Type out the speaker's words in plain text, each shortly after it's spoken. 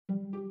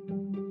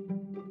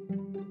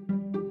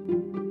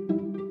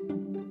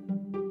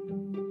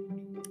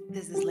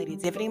Lady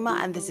Tiffany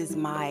Ma, and this is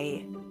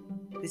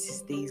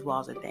These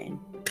Walls Are Thin.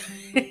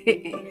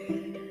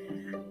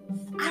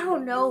 I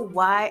don't know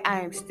why I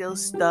am still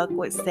stuck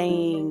with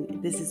saying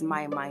this is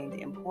my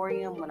mind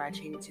emporium when I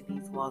change it to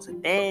These Walls Are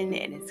Thin,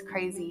 and it's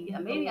crazy.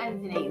 Maybe I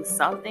need to name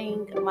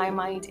something my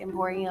mind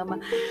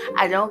emporium.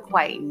 I don't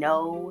quite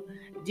know.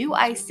 Do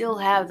I still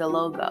have the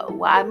logo?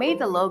 Well, I made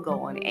the logo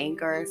on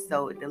Anchor,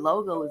 so the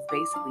logo is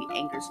basically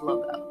Anchor's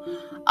logo.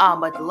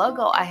 But the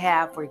logo I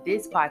have for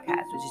this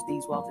podcast, which is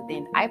These Walls Are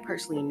Thin, I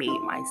personally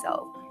made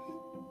myself.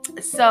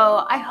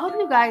 So I hope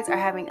you guys are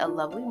having a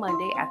lovely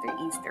Monday after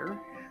Easter.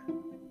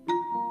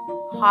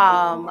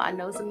 I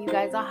know some of you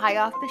guys are high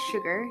off the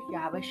sugar. Y'all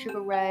have a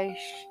sugar rush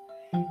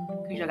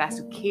because y'all got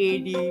some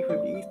candy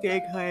from the Easter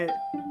egg hunt.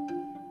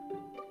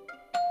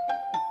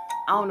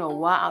 I don't know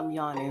why I'm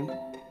yawning,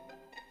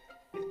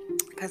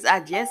 because I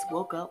just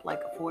woke up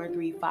like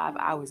 5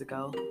 hours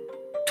ago.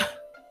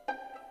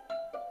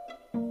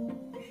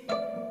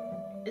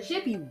 It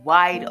should be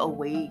wide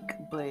awake,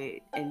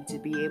 and to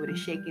be able to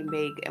shake and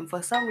bake. And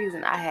for some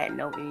reason, I had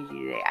no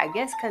energy today. I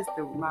guess because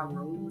my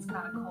room was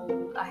kind of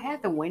cold. I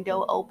had the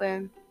window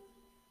open.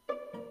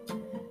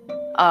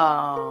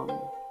 I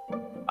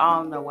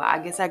don't know why. I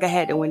guess I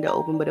had the window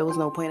open, but there was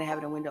no point in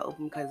having the window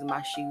open because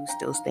my shoes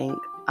still stink.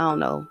 I don't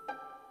know.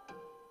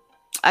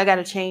 I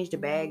gotta change the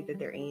bag that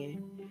they're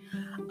in.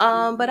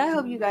 But I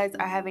hope you guys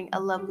are having a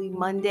lovely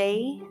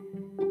Monday.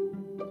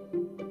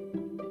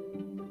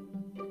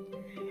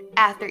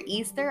 After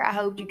Easter, I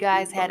hope you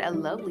guys had a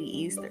lovely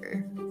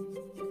Easter.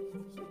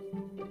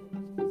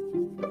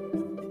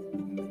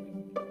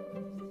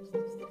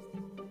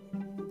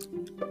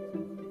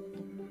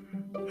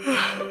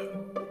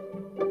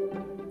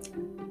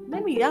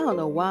 Maybe I don't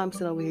know why I'm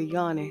sitting over here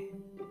yawning.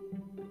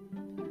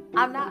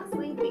 I'm not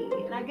sleepy,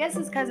 and I guess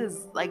it's because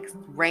it's like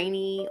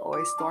rainy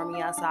or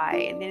stormy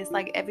outside, and then it's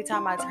like every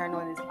time I turn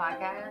on this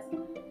podcast,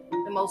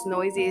 the most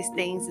noisiest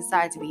things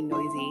decide to be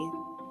noisy.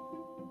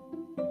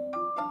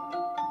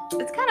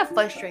 It's kind of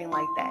frustrating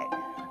like that.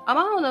 I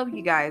don't know if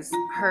you guys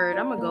heard.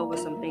 I'm gonna go over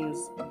some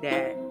things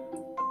that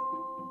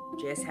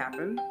just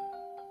happened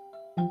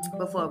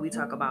before we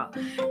talk about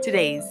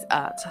today's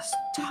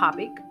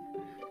topic.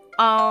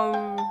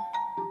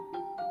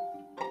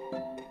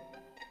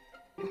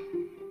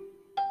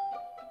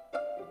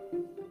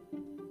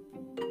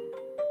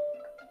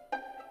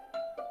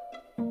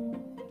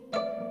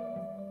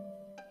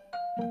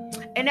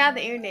 And now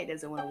the internet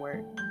doesn't want to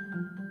work.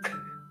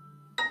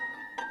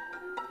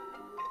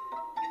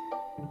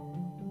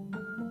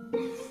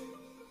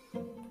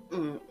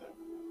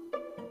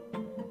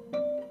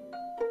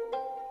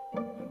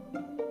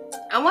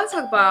 I want to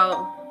talk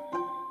about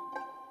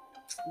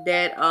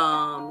that.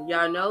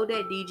 Y'all know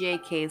that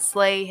DJ Kay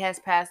Slay has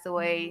passed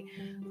away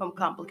from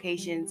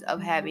complications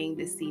of having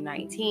the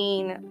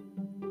C19.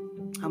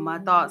 My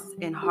thoughts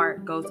and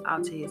heart goes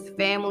out to his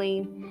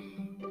family.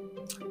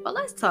 But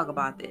let's talk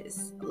about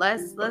this.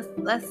 Let's.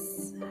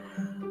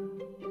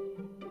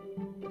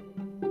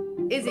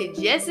 Is it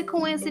just a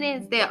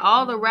coincidence that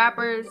all the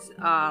rappers,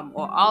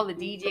 or all the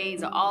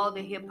DJs, or all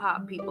the hip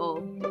hop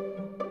people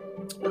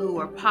who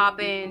were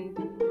popping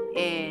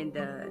in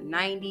the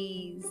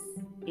 90s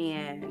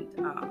and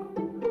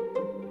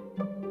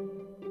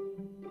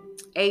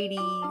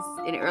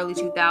 80s and early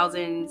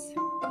 2000s,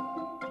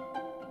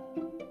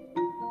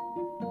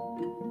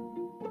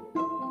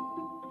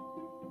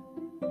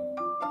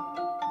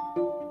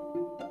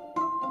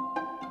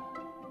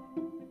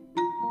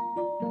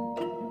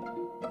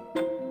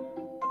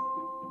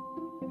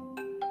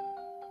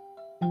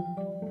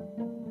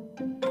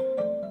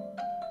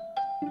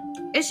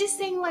 it just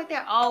seems like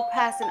they're all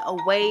passing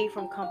away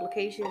from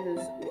complications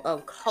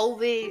of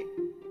COVID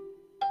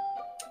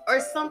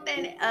or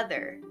something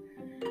other.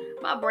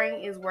 My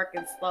brain is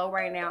working slow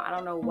right now. I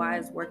don't know why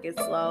it's working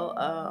slow.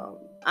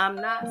 I'm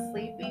not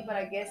sleepy, but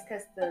I guess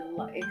because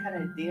it kind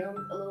of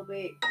dimmed a little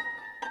bit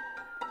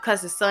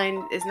because the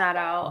sun is not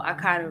out.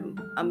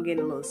 I'm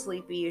getting a little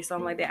sleepy or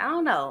something like that. I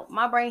don't know.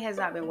 My brain has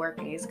not been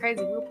working. It's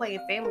crazy. We were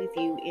playing Family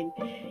Feud, and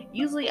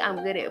usually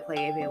I'm good at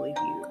playing Family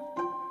Feud.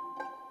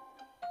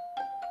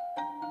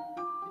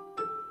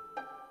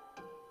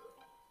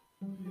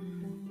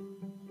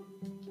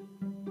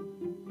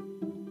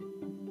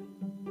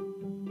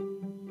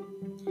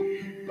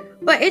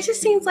 But it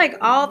just seems like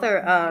all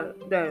the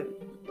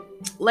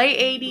late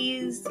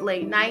 80s,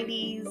 late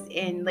 90s,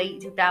 and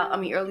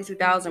early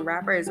 2000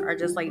 rappers are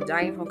just like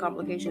dying from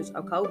complications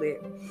of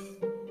COVID.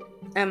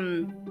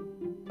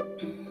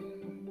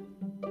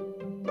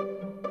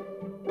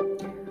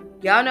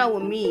 Y'all know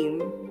what me.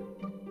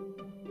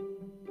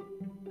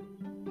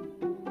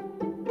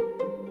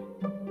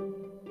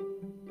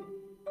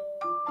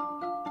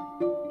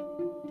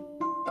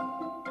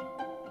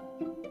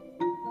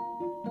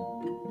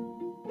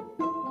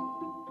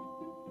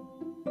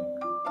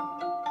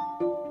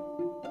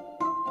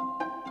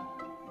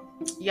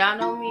 Y'all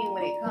know me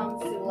when it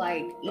comes to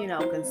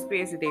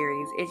conspiracy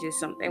theories. It's just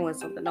something when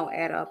something don't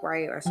add up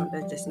right or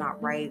something's just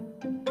not right.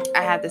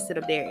 I have to sit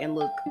up there and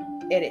look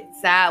at it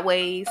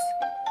sideways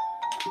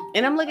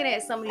And I'm looking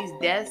at some of these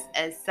deaths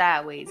as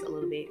sideways a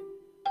little bit.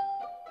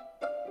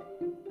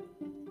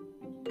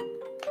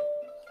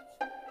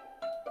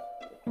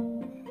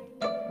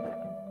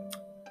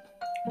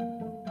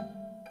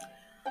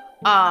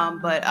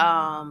 But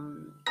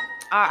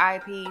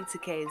R.I.P. to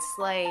Kay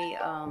Slay.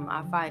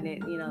 I find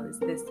it,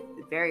 this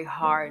very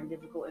hard and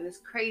difficult, and it's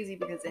crazy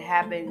because it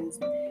happens.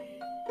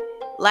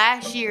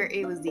 Last year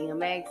it was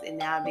DMX, and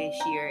now this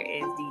year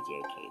is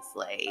DJ Kay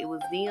Slay. It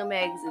was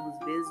DMX, it was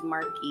Biz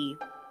Markie,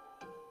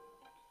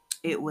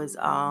 it was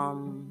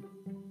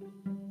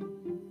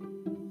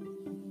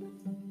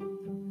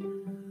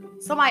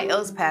somebody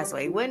else passed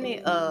away. Wasn't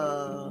it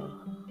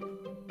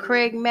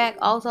Craig Mack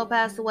also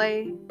passed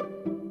away?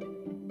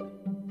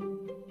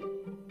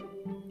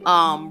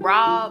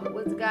 Rob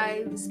was the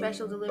guy who did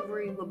special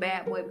delivery with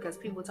Bad Boy, because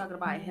people were talking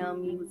about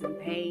him. He was in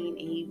pain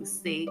and he was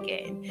sick,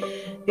 and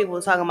people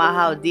were talking about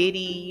how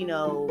Diddy,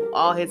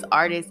 all his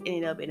artists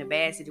ended up in a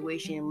bad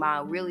situation.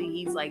 While really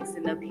he's like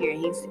sitting up here and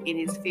he's in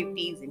his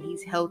 50s and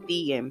he's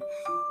healthy and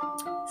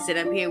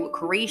sitting up here with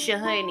Carisha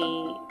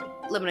Honey,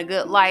 living a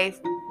good life.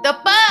 The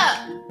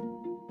fuck?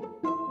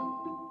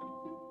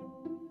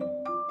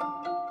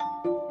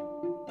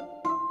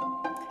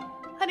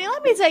 Honey,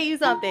 let me tell you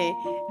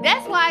something.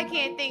 That's why I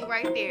can't think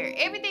right there.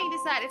 Everything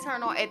decided to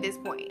turn on at this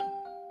point.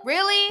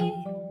 Really?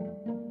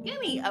 Give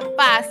me a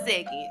 5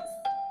 seconds.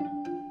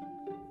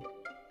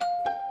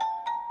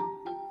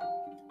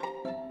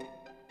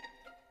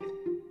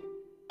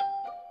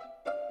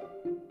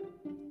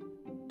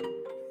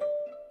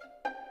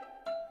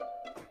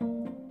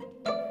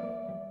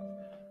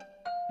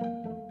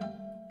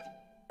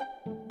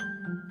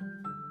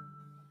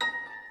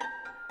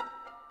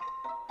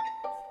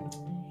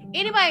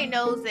 Anybody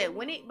knows that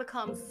when it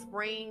becomes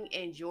spring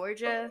in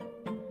Georgia,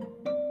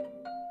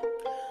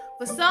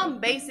 for some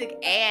basic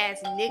ass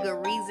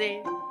nigga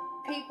reason,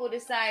 people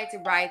decide to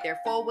ride their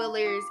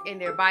 4-wheelers and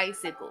their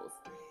bicycles.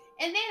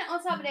 And then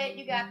on top of that,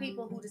 you got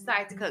people who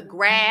decide to cut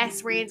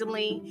grass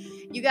randomly.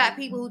 You got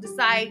people who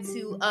decide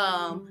to,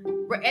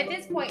 at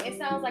this point, it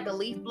sounds like a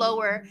leaf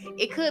blower.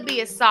 It could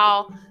be a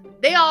saw.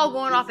 They all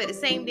going off at the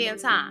same damn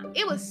time.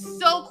 It was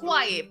so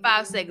quiet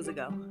 5 seconds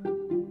ago.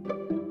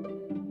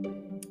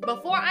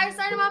 Before I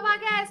started my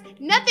podcast,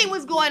 nothing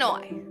was going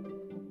on.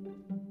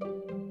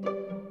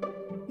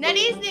 Now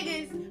these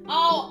niggas,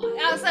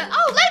 I was like,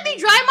 let me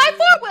drive my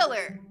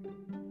 4-wheeler.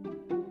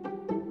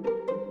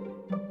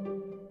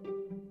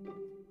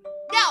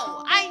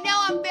 No, I know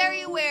I'm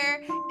very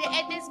aware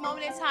that at this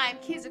moment in time,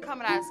 kids are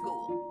coming out of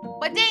school.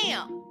 But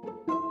damn,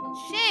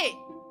 shit.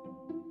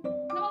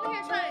 I'm over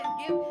here trying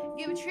to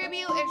give a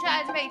tribute and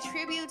trying to pay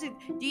tribute to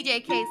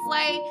DJ Kay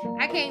Slay.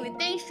 I can't even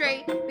think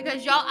straight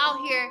because y'all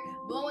out here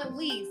blowing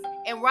leaves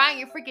and riding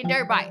your freaking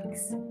dirt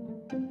bikes.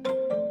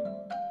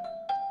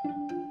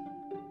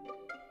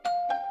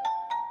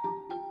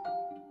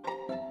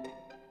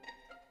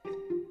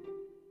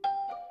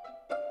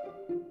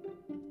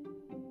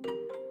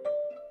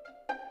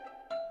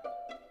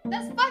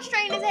 That's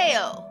frustrating as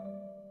hell.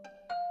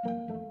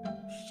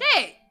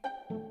 Shit.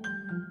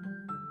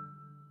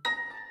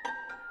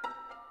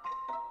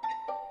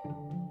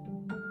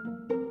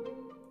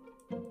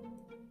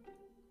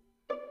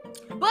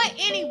 But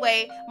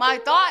anyway, my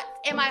thoughts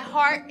and my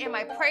heart and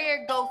my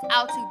prayer goes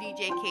out to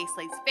DJ Kay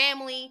Slay's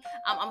family.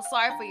 I'm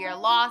sorry for your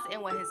loss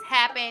and what has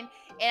happened.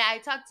 And I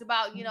talked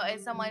about,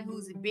 as someone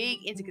who's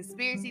big into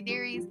conspiracy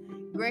theories.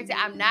 Granted,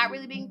 I'm not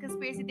really big in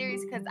conspiracy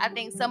theories because I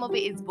think some of it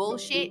is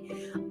bullshit.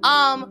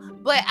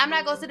 But I'm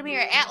not gonna sit up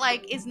here and act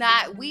like it's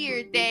not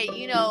weird that,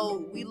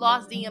 we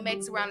lost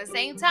DMX around the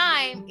same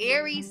time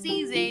every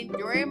season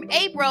during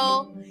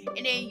April,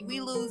 and then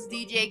we lose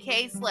DJ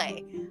Kay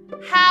Slay.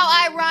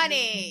 How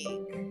ironic.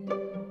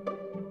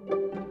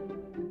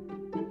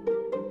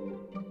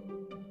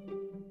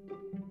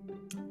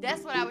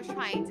 That's what I was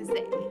trying to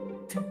say.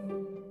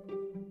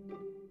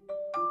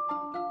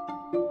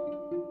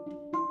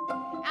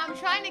 I'm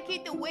trying to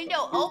keep the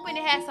window open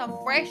to have some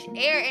fresh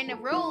air in the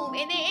room,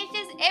 and then it's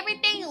just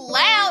everything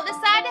loud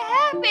decided to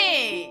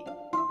happen.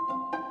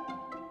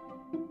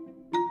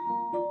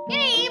 It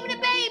ain't even a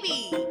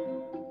baby.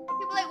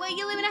 People like, well,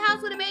 you live in a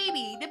house with a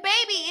baby. The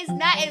baby is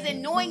not as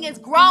annoying as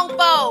grown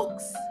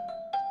folks.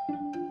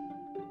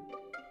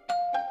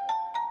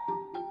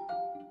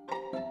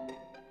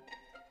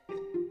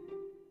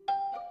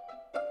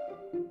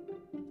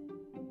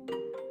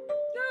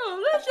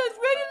 Let's just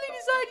randomly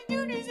decide to do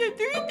this at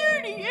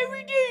 3:30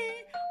 every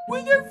day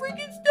with their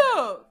freaking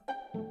stuff.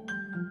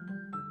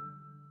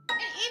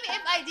 And even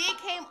if I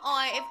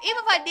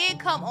did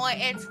come on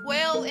at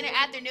 12 in the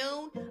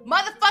afternoon,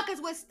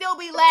 motherfuckers would still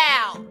be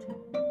loud.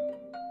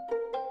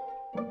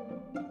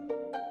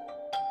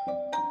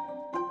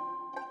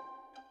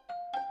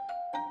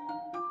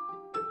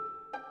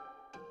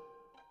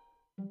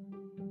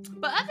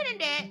 But other than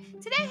that,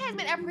 today has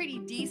been a pretty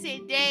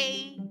decent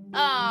day.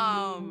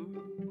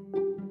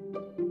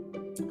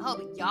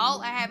 Hope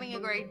y'all are having a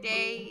great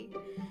day.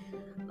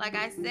 Like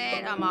I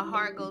said, my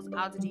heart goes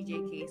out to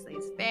DJ Kay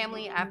Slay's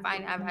family.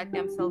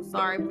 I'm so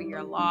sorry for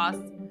your loss.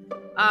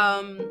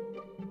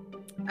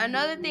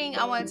 Another thing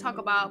I want to talk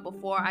about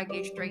before I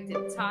get straight to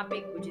the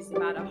topic, which is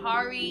Mata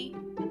Hari.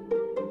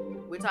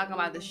 We're talking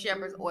about the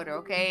Shepherd's Order,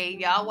 okay?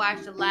 Y'all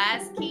watched The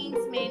Last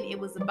Kingsman. It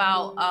was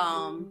about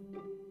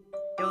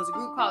there was a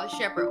group called the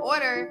Shepherd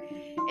Order,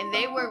 and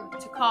they were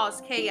to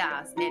cause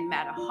chaos. And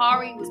Mata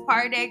Hari was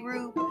part of that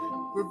group.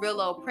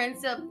 Gavrilo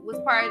Princip was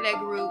part of that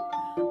group.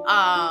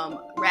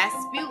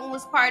 Rasputin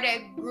was part of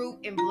that group,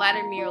 and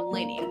Vladimir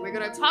Lenin. We're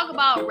gonna talk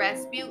about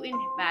Rasputin,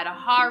 Mata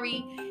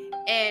Hari,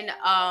 and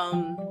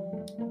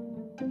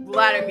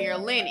Vladimir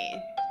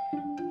Lenin,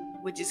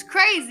 which is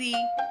crazy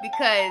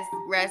because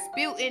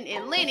Rasputin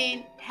and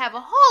Lenin have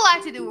a whole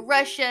lot to do with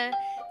Russia.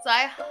 So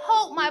I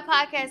hope my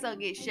podcast don't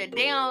get shut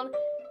down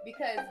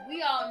because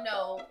we all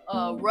know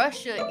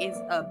Russia is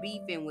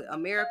beefing with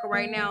America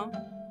right now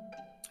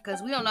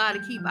because we don't know how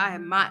to keep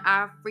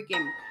our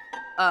freaking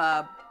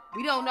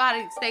we don't know how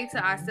to stay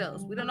to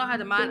ourselves. We don't know how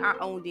to mind our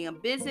own damn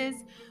business.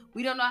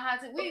 We don't know how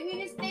to.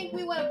 We just think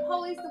we want to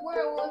police the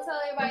world. We want to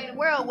tell everybody in the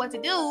world what to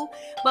do,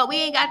 but we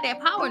ain't got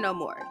that power no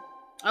more.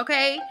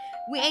 Okay?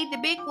 We ain't the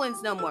big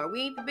ones no more.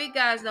 We ain't the big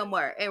guys no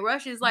more. And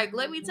Russia's like,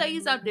 let me tell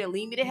you something.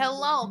 Leave me the hell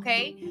alone,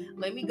 okay?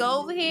 Let me go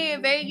over here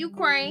and invade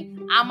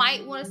Ukraine. I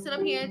might want to sit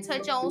up here and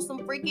touch on some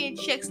freaking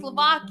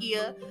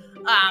Czechoslovakia.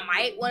 I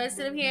might want to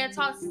sit up here and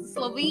talk to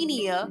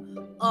Slovenia.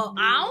 I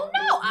don't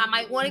know. I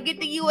might want to get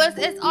the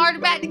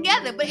USSR back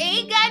together, but it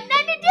ain't got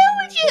nothing to do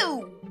with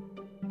you.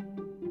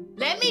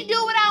 Let me do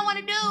what I want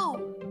to do.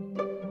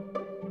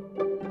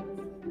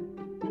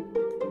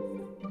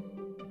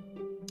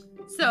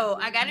 So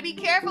I got to be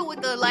careful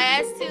with the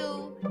last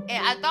two.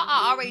 And I thought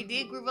I already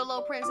did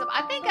Gavrilo Princip.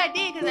 I think I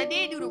did because I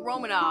did do the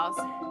Romanovs.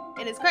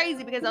 And it's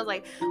crazy because I was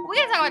like, we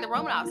got to talk about the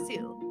Romanovs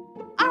too.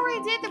 I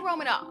already did the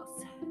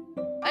Romanovs.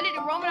 I did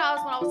the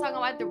Romanovs when I was talking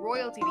about the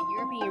royalty, the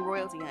European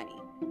royalty, honey.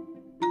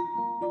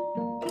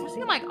 It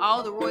seemed like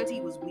all the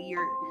royalty was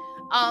weird.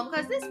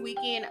 Because this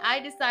weekend I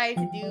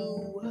decided,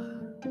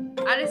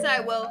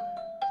 well,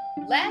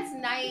 last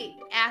night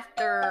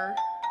after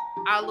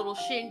our little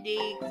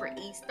shindig for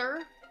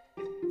Easter,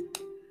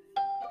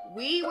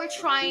 we were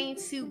trying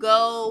to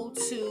go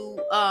to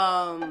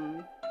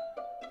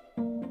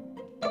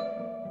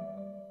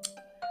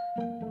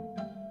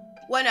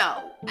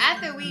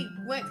after we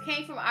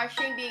came from our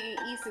shindig in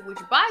Easter, which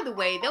by the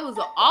way, there was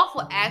an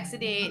awful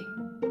accident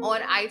on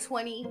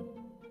I-20,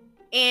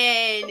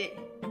 and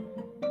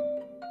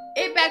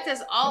it backed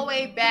us all the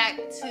way back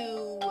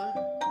to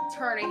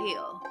Turner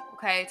Hill.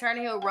 Okay,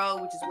 Turner Hill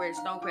Road, which is where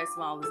Stonecrest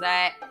Mall was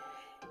at.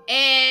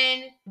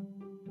 And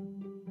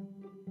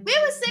we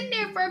were sitting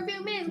there for a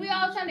few minutes. We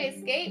all trying to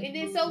escape. And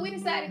then so we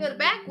decided to go the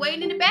back way.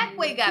 And then the back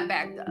way got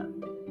backed up.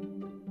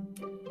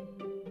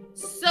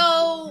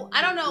 So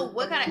I don't know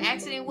what kind of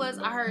accident it was.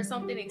 I heard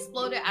something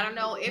exploded. I don't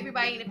know.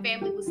 Everybody in the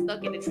family was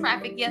stuck in the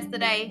traffic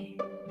yesterday.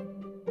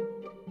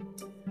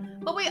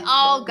 But we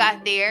all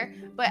got there.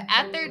 But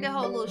after the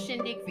whole little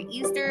shindig for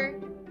Easter,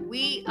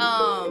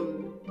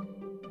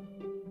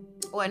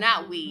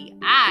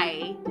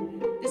 I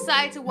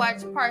decided to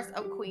watch parts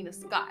of Queen of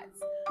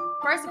Scots.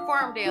 First and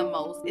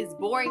foremost, it's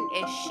boring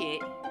as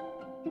shit.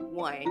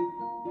 One,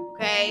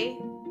 okay?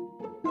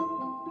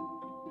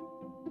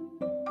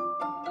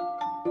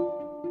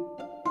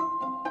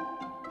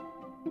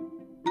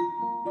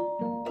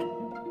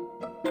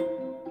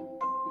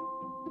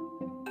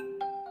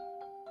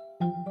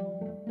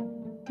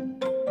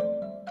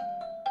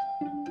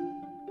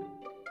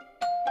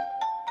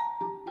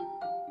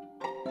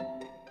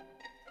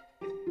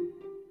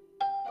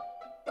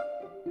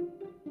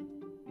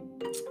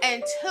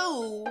 And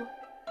two,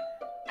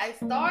 I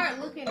started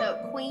looking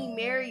up Queen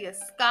Mary of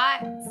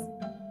Scots.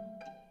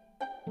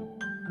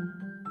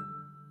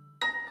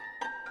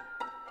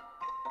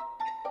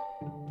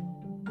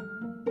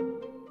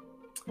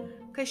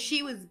 Because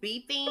she was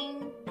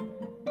beefing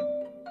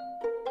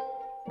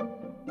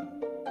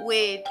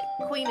with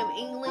Queen of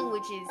England,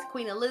 which is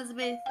Queen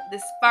Elizabeth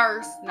the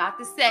first, not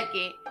the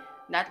second,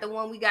 not the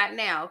one we got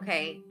now,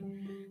 okay?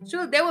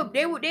 So they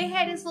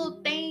had this little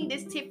thing,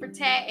 this tit for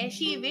tat, and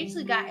she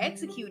eventually got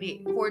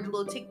executed for the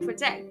little tit for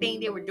tat thing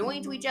they were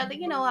doing to each other.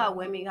 You know how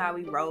women, how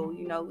we roll,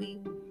 you know, we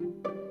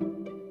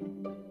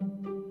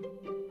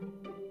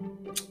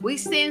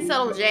send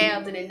subtle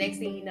jabs, and the next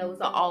thing you know,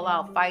 it's an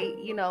all-out fight.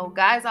 You know,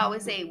 guys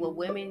always say, well,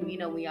 women, you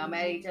know, when y'all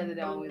mad at each other,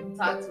 don't really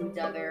talk to each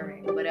other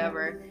and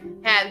whatever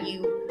have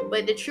you.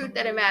 But the truth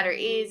of the matter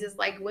is, it's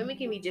like women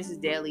can be just as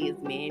deadly as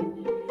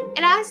men.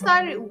 And I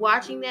started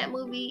watching that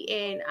movie,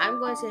 and I'm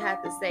going to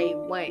have to say,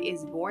 one,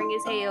 it's boring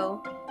as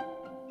hell.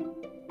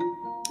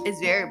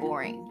 It's very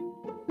boring.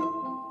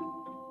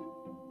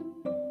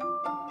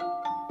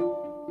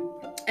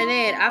 And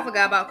then I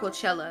forgot about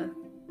Coachella.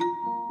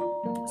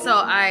 So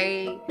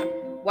I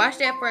watched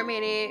that for a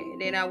minute, and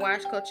then I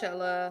watched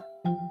Coachella.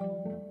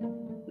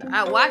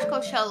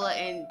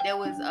 And there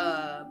was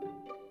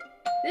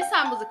this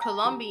time was a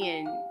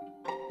Colombian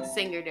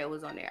singer that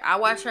was on there. I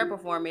watched her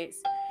performance,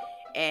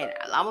 and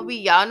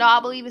y'all know I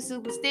believe in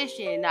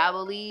superstition. I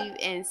believe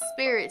in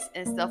spirits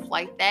and stuff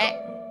like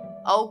that.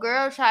 Old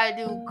girl tried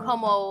to do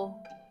Como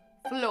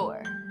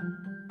Flor.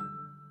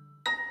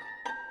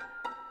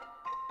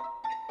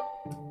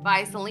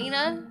 by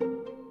Selena.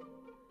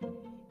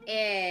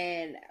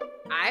 And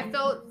I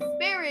felt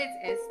spirits,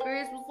 and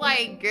spirits was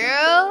like,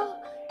 girl,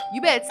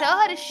 you better tell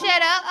her to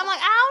shut up. I'm like,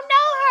 I don't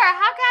know her.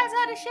 How can I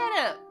tell her to shut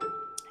up?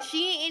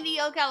 She in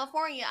Indio,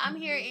 California. I'm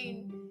here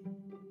in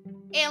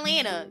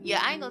Atlanta.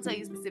 Yeah, I ain't gonna tell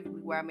you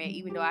specifically where I'm at,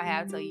 even though I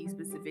have told you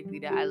specifically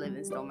that I live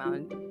in Stone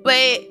Mountain.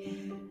 But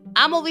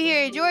I'm over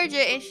here in Georgia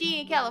and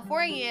she in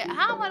California.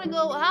 How am I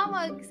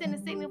gonna send a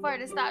signal for her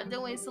to stop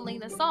doing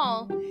Selena's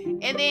song?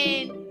 And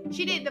then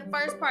she did the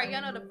first part.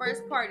 Y'all know the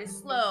first part is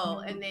slow,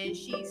 and then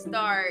she did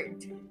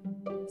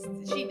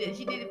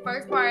the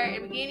first part at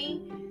the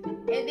beginning,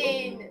 and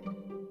then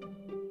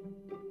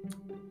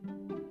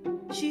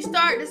she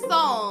started the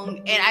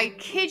song, and I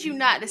kid you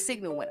not, the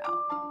signal went out.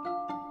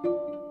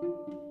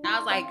 I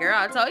was like, girl,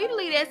 I told you to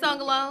leave that song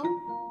alone.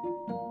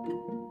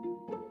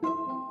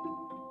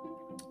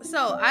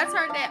 So I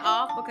turned that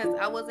off because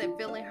I wasn't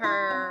feeling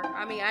her.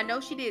 I mean, I know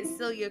she did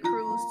Celia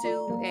Cruz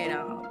too, and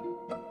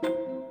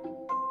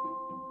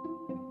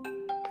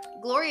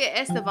Gloria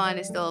Estefan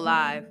is still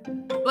alive,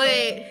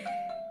 but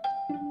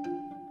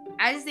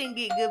I just didn't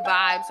get good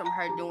vibes from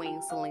her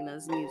doing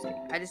Selena's music.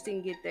 I just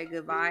didn't get that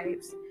good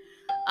vibes.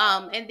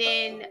 And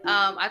then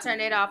I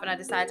turned it off and I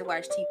decided to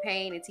watch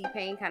T-Pain, and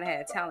T-Pain kind of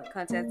had a talent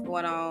contest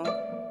going on.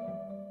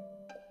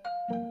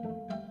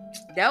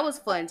 That was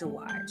fun to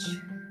watch.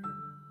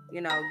 You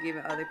know,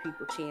 giving other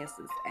people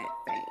chances at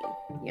fame,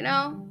 you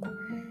know?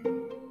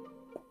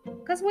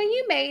 Because when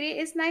you made it,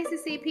 it's nice to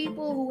see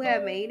people who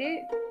have made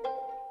it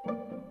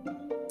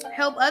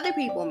help other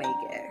people make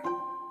it.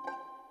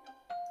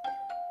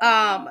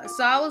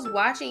 So I was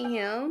watching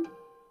him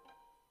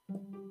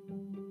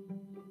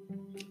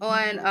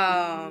on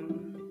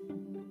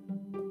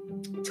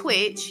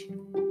Twitch,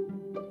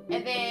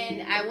 and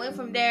then I went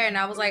from there and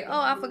I was like,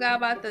 oh, I forgot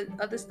about the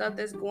other stuff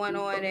that's going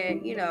on,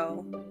 and you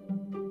know,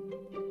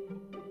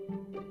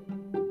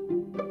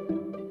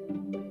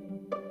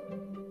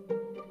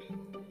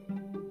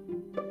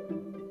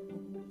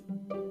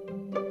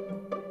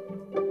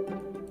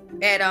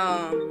 at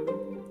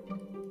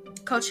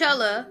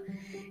Coachella,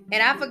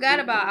 and I forgot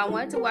about, I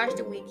wanted to watch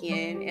The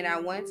Weeknd and I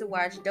wanted to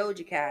watch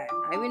Doja Cat.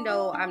 Even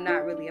though I'm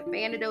not really a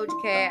fan of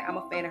Doja Cat, I'm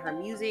a fan of her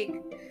music.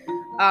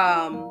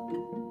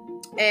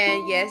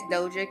 And yes,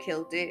 Doja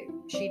killed it.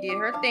 She did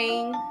her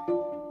thing,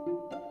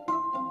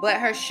 but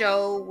her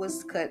show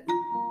was cut.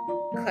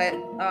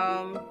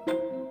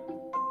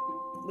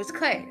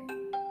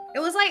 It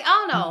was like, I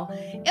don't know.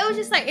 It was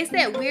just like, it's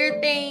that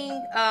weird thing,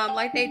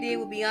 like they did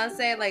with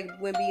Beyonce. Like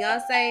when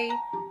Beyonce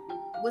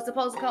was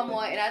supposed to come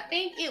on, and I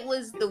think it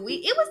was the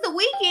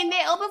Weeknd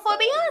that opened for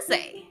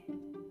Beyonce.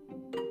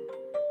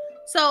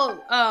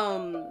 So,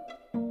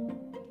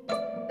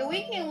 The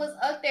Weeknd was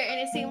up there, and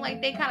it seemed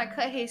like they kind of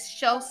cut his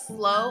show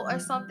slow or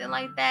something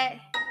like that.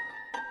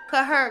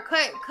 Cut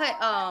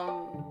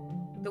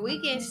The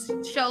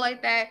Weeknd show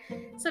like that.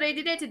 So they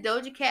did that to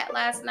Doja Cat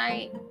last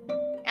night.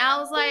 And I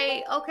was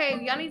like, okay,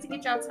 y'all need to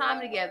get y'all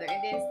time together.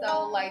 And then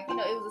so, like, you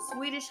know, it was a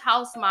Swedish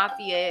House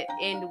Mafia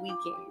in The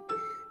Weeknd.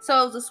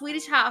 So it was a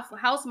Swedish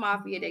House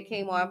Mafia that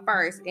came on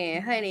first.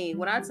 And honey,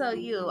 when I tell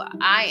you,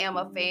 I am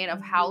a fan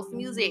of house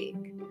music.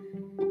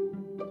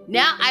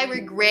 Now I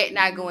regret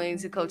not going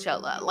to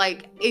Coachella.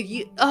 Like,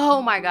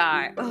 oh my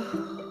God.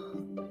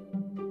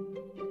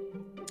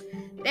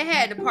 They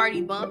had the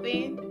party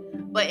bumping.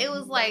 But it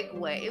was like,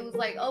 what? It was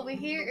like over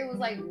here, it was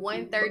like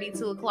 1:30,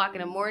 2 o'clock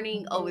in the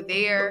morning. Over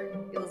there,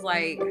 it was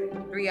like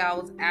 3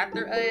 hours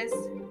after us.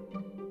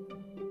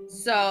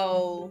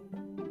 So,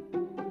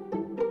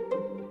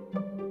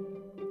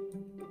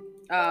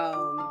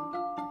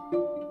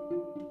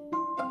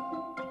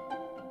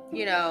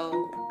 you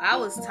know, I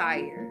was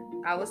tired.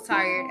 I was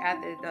tired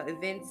after the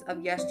events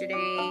of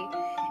yesterday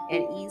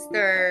and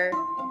Easter.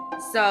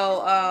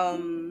 So,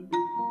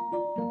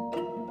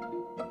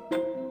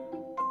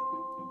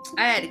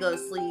 I had to go to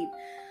sleep,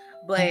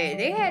 but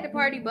they had the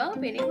party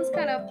bumping. It was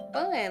kind of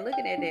fun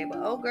looking at that.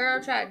 But old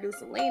girl tried to do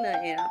Selena,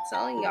 and I'm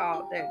telling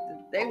y'all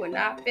that they were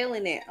not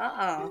feeling it.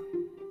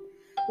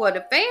 Well,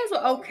 the fans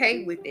were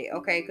okay with it,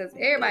 okay, because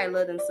everybody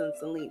loved them some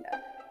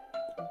Selena.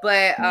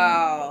 But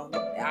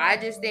I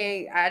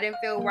didn't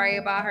feel right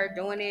about her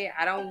doing it.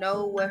 I don't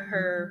know what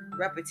her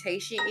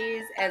reputation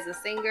is as a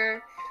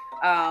singer.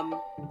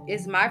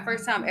 It's my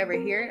first time ever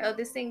hearing of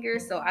the singer,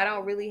 so I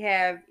don't really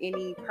have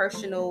any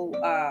personal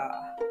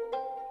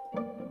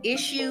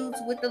issues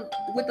with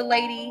the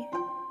lady.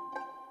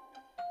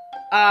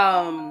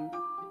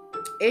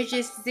 It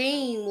just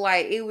seemed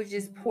like it was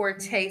just poor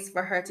taste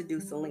for her to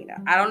do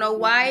Selena. I don't know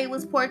why it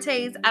was poor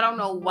taste. I don't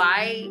know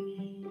why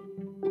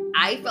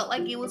I felt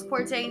like it was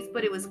poor taste,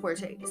 but it was poor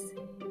taste.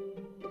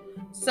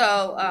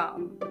 So,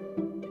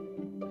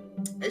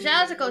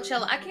 shout out to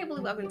Coachella. I can't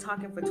believe I've been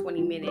talking for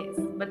 20 minutes,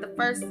 but the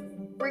first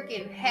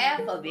freaking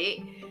half of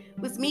it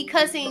was me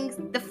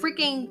cussing the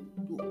freaking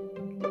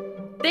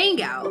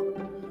thing out.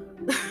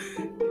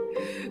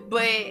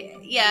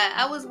 But yeah,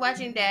 I was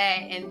watching that,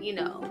 and you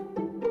know,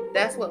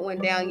 that's what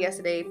went down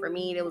yesterday for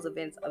me. There was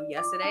events of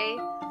yesterday.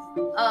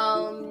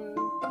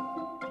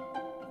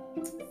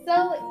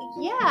 So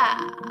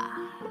yeah,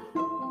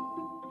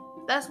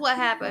 that's what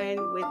happened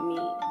with me.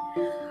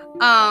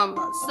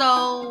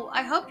 So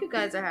I hope you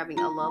guys are having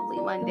a lovely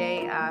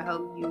Monday. I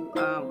hope you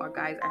our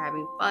guys are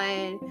having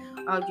fun.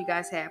 I hope you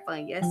guys had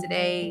fun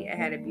yesterday. I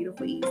had a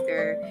beautiful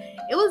Easter.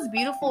 It was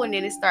beautiful, and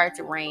then it started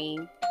to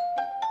rain.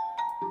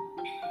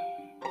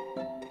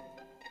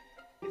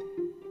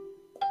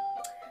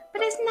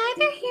 But it's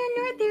neither here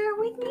nor there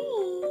with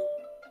me.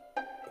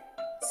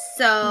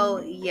 So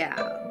yeah,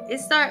 it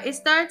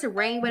started to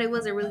rain, but it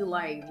wasn't really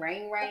like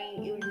rain.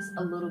 It was just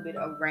a little bit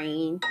of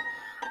rain.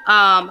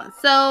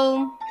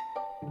 So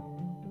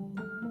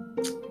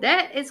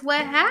that is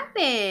what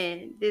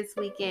happened this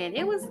weekend.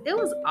 It was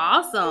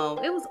awesome.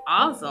 It was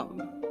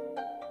awesome.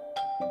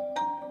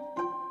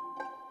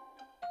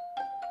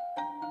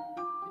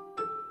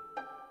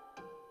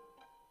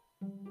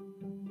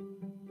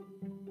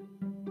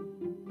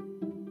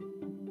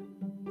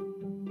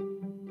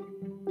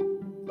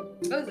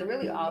 It was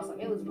really awesome.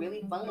 It was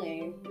really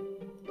fun.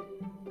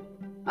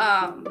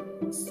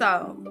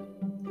 So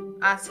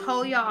I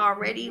told y'all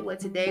already what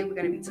today we're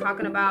gonna be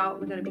talking about.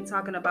 We're gonna be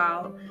talking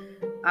about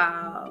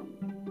um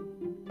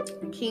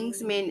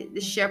Kingsman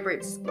the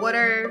Shepherd's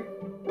Order.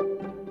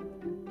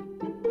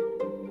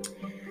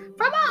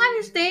 From my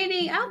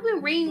understanding, I've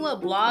been reading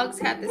what blogs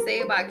have to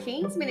say about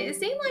Kingsman. It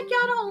seems like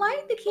y'all don't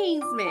like the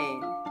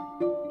Kingsman.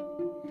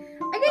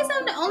 I guess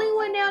I'm the only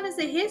one now that's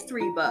a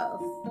history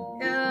buff.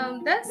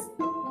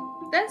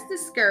 That's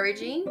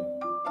discouraging.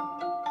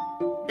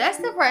 That's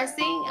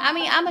depressing. I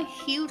mean, I'm a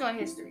huge on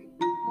history.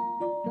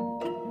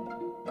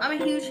 I'm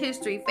a huge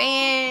history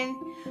fan.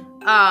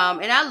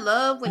 And I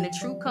love when the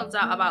truth comes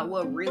out about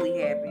what really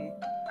happened.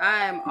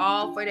 I am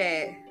all for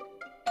that.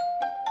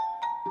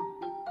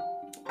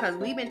 Because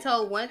we've been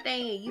told one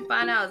thing and you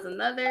find out it's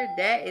another,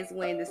 that is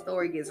when the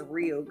story gets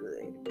real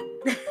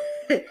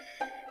good.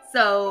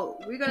 So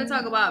we're going to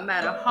talk about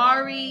Mata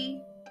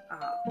Hari.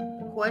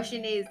 The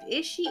question is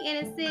she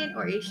innocent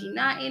or is she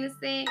not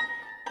innocent?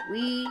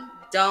 We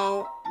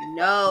don't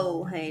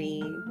know,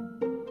 honey.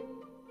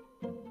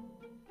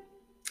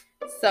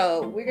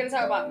 So we're going to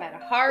talk about Mata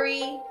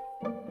Hari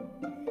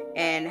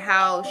and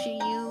how she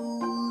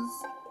used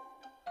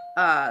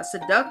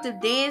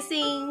seductive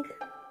dancing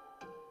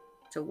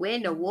to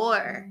win the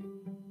war.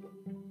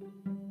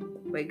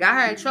 But it got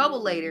her in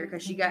trouble later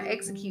because she got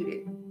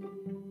executed.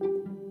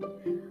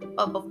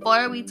 But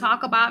before we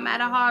talk about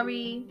Mata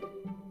Hari,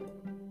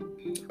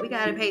 we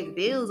gotta pay the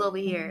bills over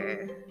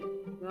here.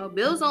 Well,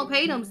 bills don't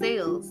pay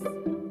themselves.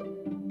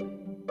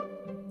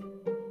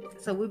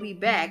 So we'll be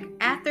back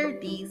after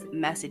these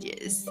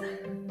messages.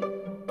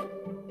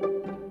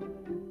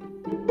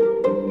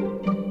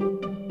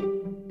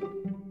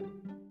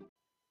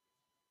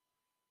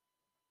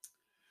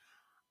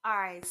 All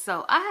right,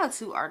 so I have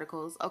two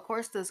articles. Of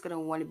course, that's going to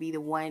want to be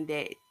the one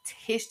that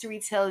history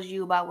tells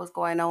you about what's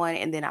going on,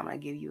 and then I'm going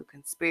to give you a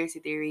conspiracy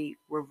theory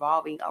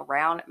revolving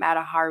around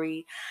Mata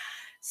Hari.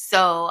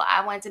 So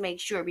I want to make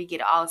sure we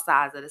get all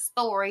sides of the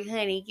story,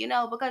 honey,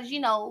 because,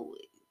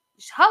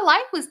 her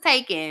life was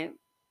taken.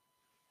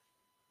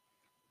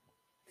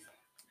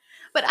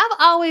 But I've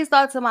always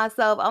thought to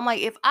myself, I'm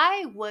like, if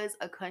I was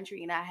a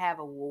country and I have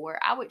a war,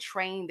 I would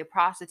train the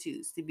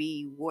prostitutes to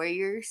be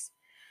warriors.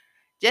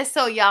 Just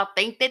so y'all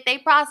think that they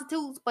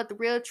prostitutes, but the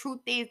real truth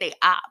is they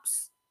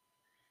ops.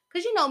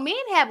 Cause men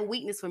have a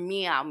weakness for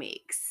meow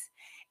mix.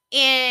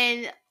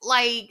 And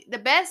like the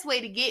best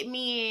way to get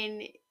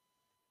men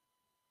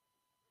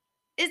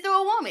is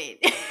through a woman.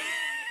 It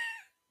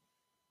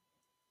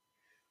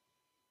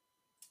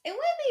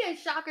wouldn't be a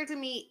shocker to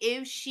me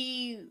if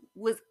she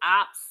was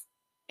ops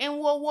in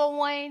World War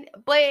One,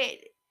 but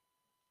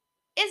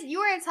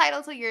you're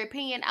entitled to your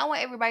opinion. I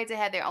want everybody to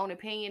have their own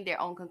opinion, their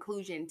own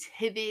conclusion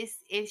to this.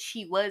 If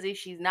she was, if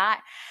she's not.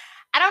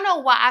 I don't know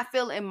why I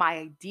feel in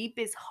my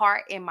deepest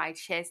heart in my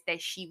chest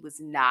that she was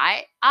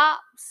not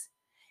ops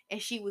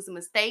and she was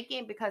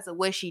mistaken because of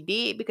what she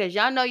did. Because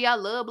y'all know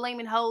y'all love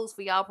blaming hoes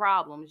for y'all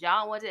problems.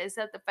 Y'all want to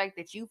accept the fact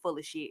that you full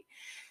of shit.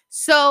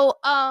 So,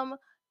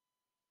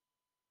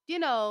 you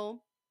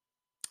know,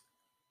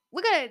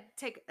 we're gonna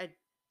take a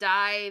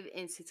dive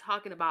into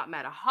talking about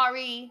Mata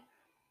Hari.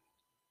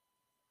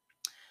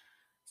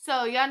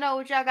 So y'all know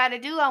what y'all got to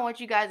do. I want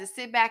you guys to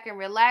sit back and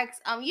relax.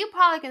 You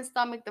probably can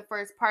stomach the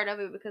first part of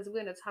it because we're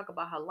gonna talk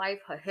about her life,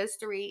 her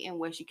history, and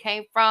where she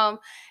came from,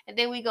 and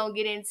then we're gonna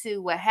get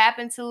into what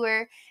happened to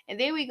her, and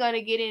then we're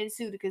gonna get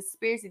into the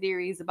conspiracy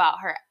theories about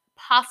her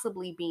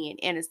possibly being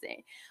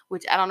innocent.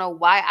 Which I don't know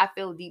why I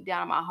feel deep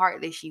down in my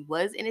heart that she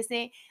was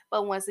innocent,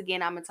 but once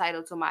again, I'm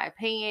entitled to my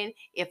opinion.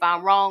 If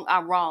I'm wrong,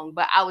 I'm wrong.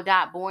 But I was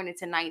not born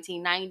into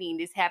 1990, and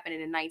this happened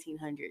in the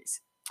 1900s.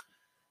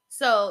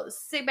 So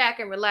sit back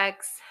and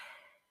relax.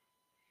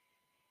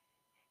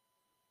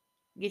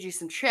 Get you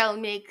some trail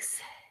mix.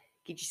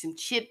 Get you some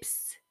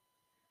chips.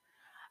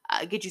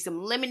 Get you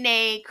some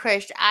lemonade,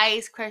 crushed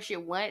ice. Crush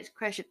it once,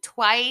 crush it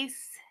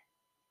twice.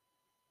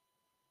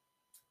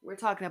 We're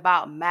talking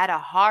about Mata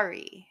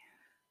Hari.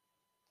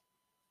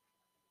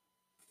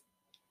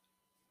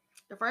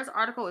 The first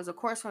article is, of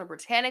course, from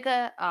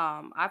Britannica.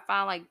 I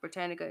find like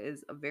Britannica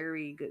is a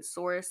very good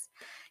source.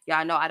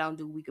 Y'all know I don't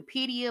do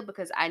Wikipedia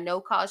because I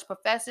know college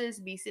professors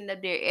be sitting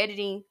up there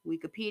editing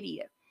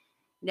Wikipedia.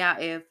 Now,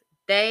 if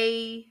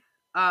they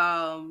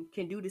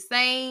can do the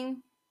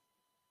same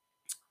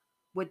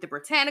with the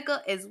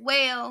Britannica as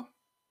well,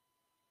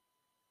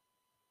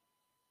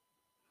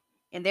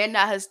 and they're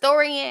not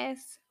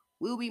historians,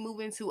 we'll be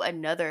moving to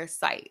another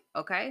site.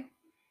 Okay.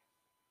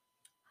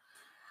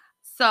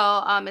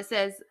 So it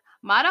says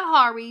Mata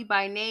Hari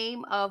by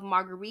name of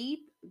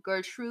Marguerite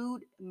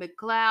Gertrude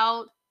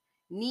McLeod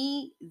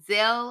Nee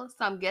Zell.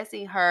 So I'm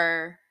guessing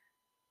her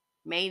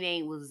main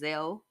name was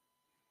Zell.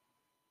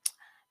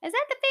 Is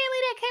that the family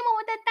that came up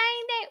with that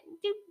thing that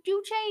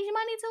you change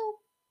money to?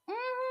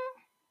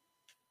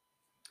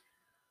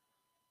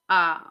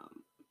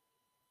 Um,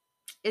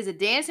 is a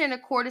dancer and a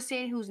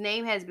courtesan whose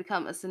name has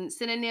become a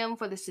synonym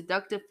for the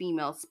seductive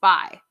female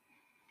spy.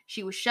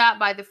 She was shot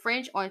by the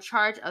French on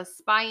charge of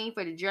spying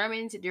for the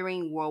Germans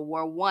during World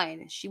War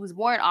I. She was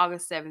born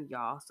August 7th,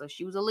 y'all. So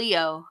she was a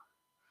Leo.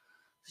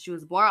 So she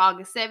was born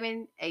August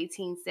 7th,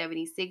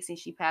 1876, and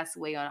she passed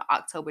away on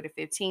October the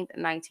 15th,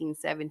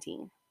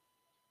 1917.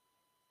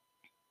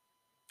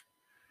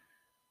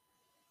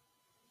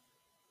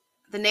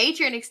 The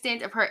nature and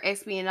extent of her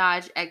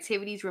espionage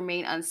activities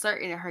remain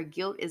uncertain and her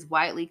guilt is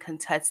widely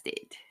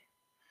contested.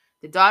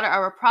 The daughter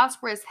of a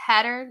prosperous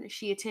hatter,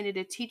 she attended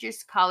a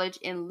teacher's college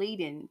in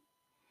Leiden.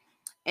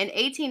 In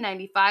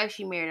 1895,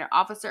 she married an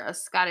officer of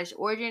Scottish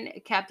origin,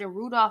 Captain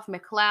Rudolph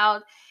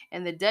MacLeod,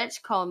 in the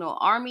Dutch colonial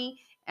army.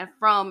 And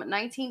from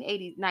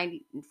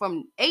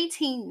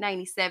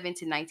 1897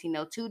 to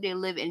 1902, they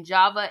lived in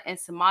Java and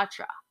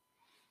Sumatra.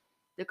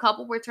 The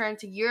couple returned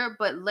to Europe,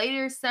 but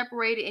later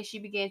separated, and she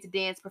began to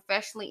dance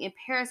professionally in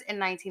Paris in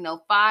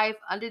 1905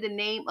 under the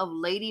name of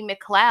Lady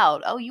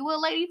MacLeod. Oh, you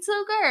a lady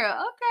too, girl?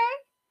 Okay.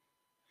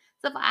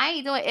 So if I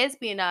ain't doing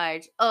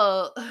espionage,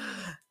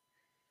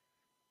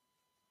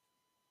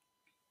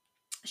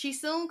 she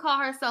soon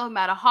called herself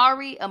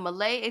Matahari, a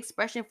Malay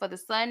expression for the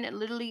sun,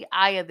 literally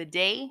eye of the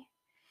day.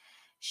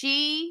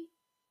 She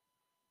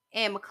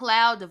and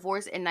McLeod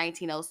divorced in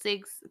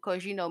 1906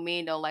 because you know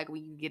men don't like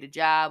when you get a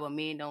job or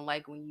men don't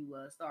like when you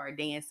start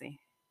dancing.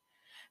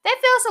 They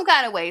feel some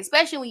kind of way,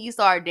 especially when you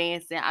start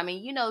dancing. I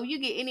mean, you know, you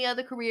get any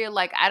other career,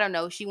 like, I don't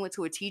know, she went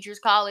to a teacher's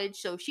college.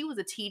 So if she was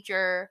a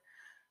teacher,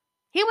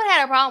 he would have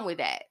had a problem with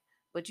that.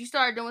 But you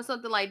start doing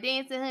something like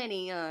dancing,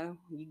 honey,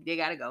 they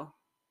got to go.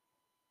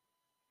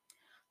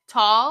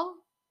 Tall,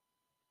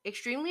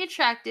 extremely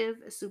attractive,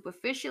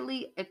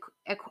 superficially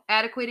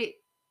adequate,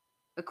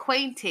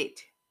 acquainted,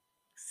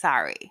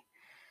 sorry,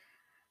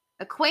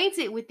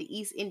 acquainted with the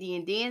East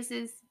Indian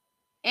dances,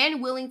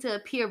 and willing to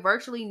appear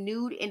virtually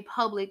nude in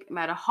public,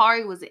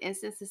 Matahari was an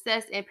instant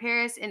success in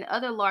Paris and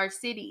other large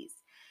cities.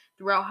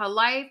 Throughout her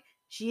life,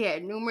 she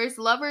had numerous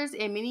lovers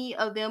and many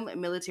of them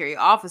military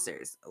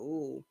officers.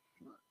 Ooh.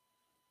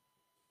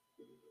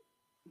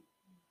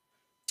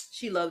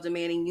 She loved a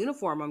man in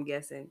uniform, I'm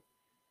guessing.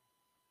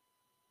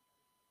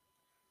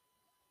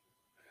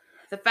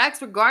 The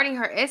facts regarding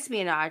her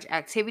espionage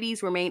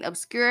activities remain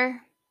obscure.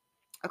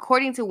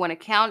 According to one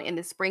account, in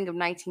the spring of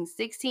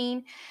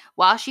 1916,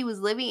 while she was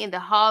living in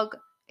The Hague,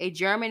 a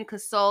German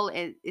consul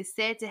is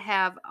said to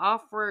have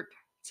offered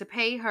to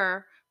pay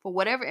her for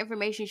whatever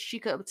information she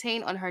could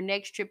obtain on her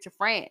next trip to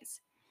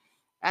France.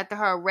 After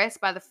her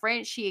arrest by the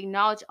French, she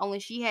acknowledged only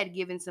she had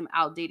given some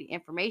outdated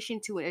information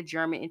to a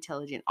German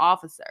intelligence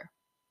officer.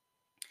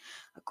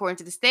 According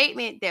to the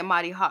statement that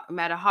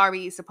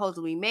Matahari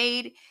supposedly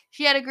made,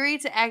 she had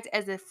agreed to act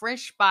as a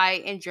French spy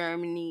in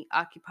Germany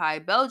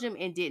occupied Belgium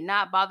and did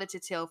not bother to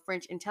tell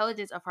French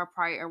intelligence of her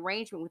prior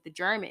arrangement with the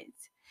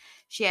Germans.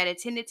 She had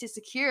intended to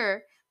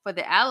secure for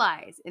the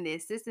Allies in the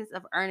assistance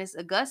of Ernest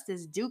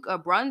Augustus, Duke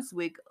of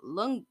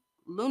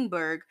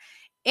Brunswick-Luneburg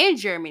in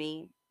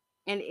Germany,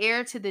 and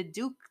heir to the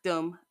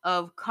Dukedom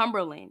of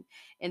Cumberland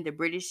in the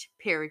British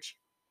peerage.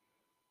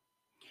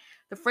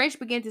 The French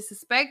began to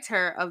suspect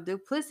her of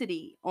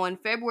duplicity on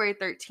February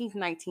 13th,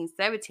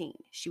 1917.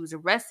 She was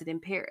arrested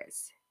in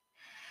Paris.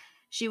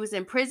 She was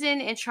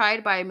imprisoned and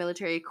tried by a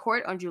military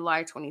court on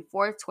July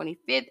 24th,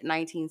 25th,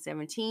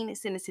 1917,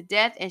 sentenced to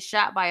death and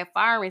shot by a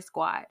firing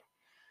squad.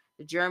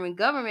 The German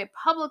government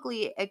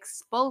publicly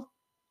expulted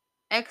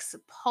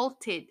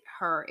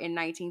her in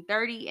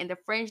 1930, and the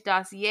French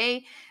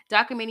dossier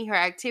documenting her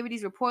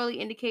activities reportedly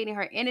indicating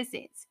her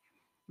innocence.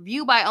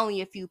 Viewed by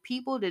only a few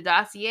people, the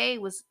dossier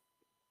was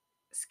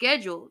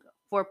scheduled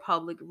for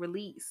public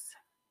release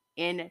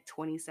in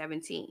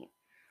 2017.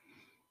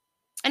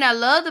 And I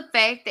love the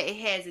fact that it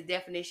has a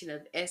definition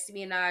of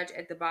espionage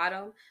at the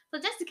bottom.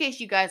 So just in case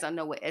you guys don't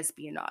know what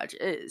espionage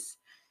is,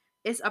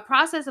 it's a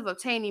process of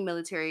obtaining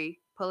military,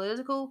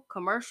 political,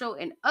 commercial,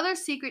 and other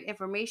secret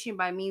information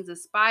by means of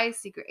spies,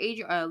 secret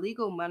agent, or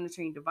illegal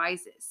monitoring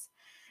devices.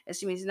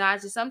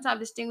 Espionage is sometimes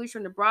distinguished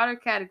from the broader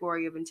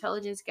category of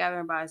intelligence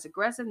gathering by its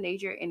aggressive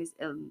nature and its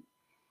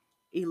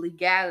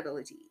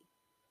illegality.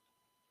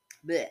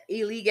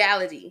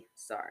 Illegality.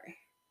 Sorry.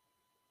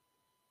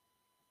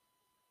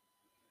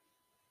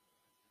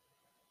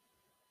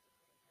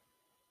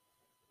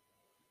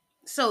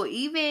 So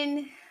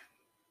even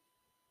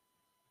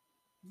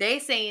they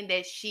saying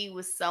that she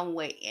was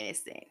somewhat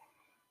innocent.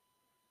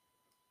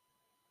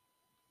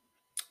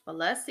 But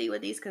let's see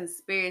what these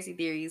conspiracy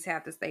theories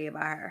have to say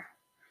about her.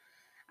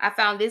 I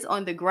found this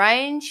on The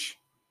Grunge.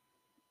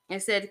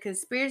 It said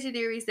conspiracy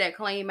theories that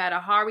claim Mata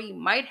Hari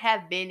might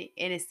have been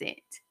innocent.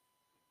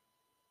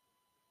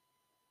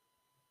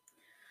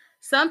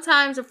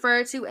 Sometimes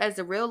referred to as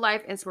the real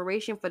life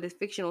inspiration for the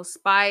fictional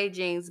spy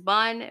James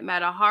Bond,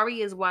 Mata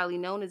Hari is widely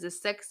known as a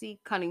sexy,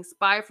 cunning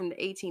spy from the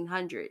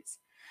 1800s.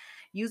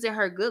 Using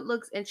her good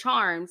looks and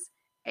charms,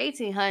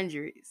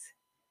 1800s.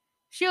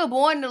 She was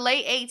born in the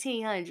late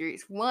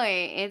 1800s, one,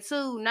 and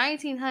two,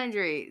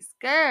 1900s.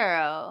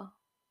 Girl.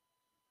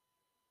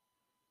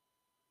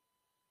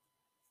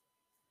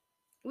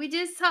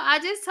 I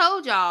just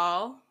told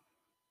y'all.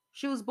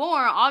 She was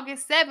born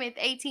August 7th,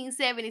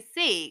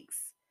 1876.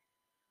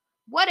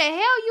 What the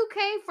hell you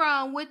came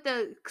from with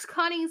the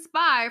cunning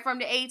spy from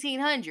the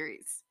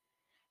 1800s?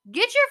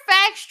 Get your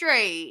facts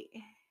straight.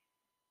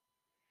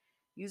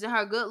 Using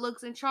her good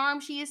looks and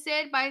charm, she is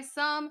said by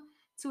some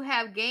to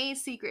have gained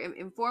secret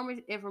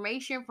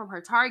information from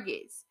her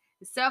targets,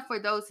 except for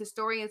those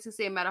historians who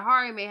say Mata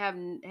Hari may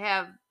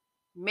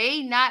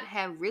not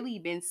have really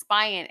been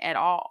spying at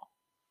all.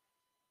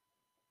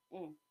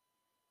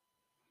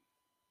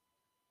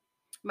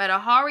 Mata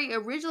Hari,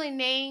 originally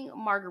named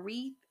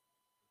Marguerite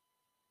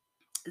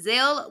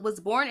Zeil, was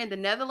born in the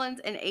Netherlands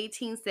in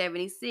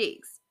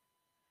 1876.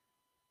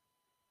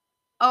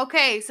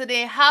 Okay, so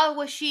then how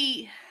was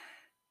she?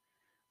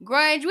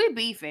 Grunge, we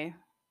beefing.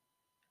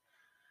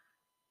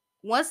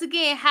 Once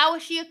again, how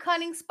is she a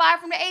cunning spy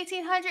from the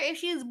 1800s if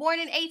she was born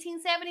in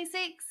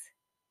 1876?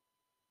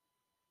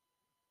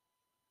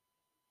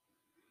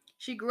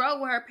 She grew up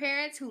with her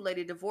parents, who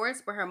later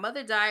divorced, but her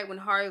mother died when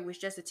Hari was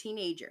just a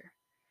teenager.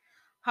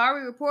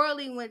 Hari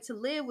reportedly went to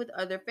live with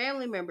other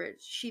family members.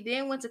 She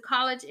then went to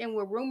college, and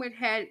where rumors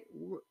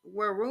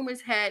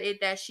had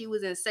it that she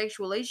was in a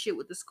sexual relationship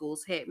with the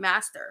school's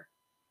headmaster.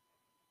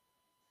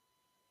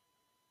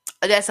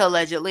 That's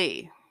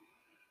allegedly.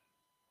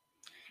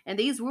 And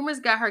these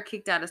rumors got her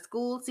kicked out of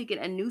school, seeking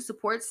a new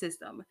support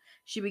system.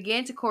 She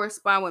began to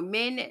correspond with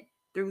men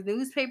through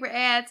newspaper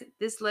ads.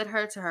 This led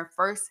her to her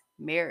first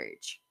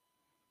marriage.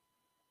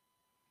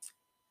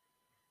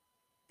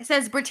 It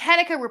says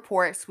Britannica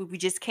reports, we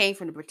just came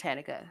from the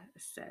Britannica.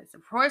 It says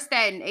reports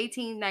that in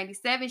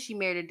 1897 she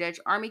married a Dutch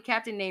army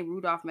captain named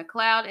Rudolph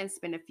MacLeod and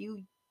spent a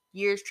few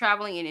years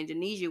traveling in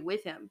Indonesia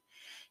with him.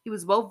 He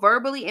was both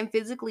verbally and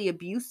physically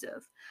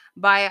abusive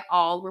by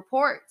all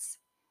reports.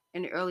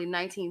 In the early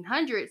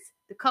 1900s,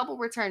 the couple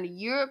returned to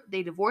Europe.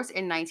 They divorced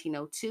in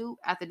 1902.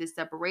 After this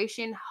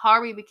separation,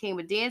 Hari became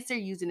a dancer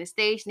using the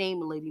stage name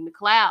Lady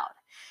MacLeod.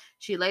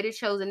 She later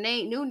chose a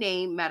new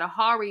name, Mata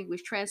Hari,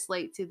 which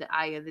translates to the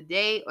eye of the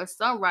day or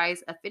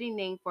sunrise, a fitting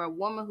name for a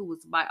woman who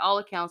was, by all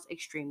accounts,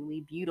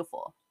 extremely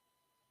beautiful.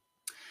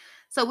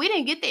 So we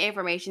didn't get the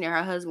information that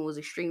her husband was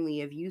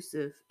extremely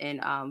abusive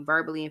and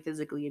verbally and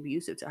physically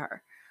abusive to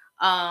her.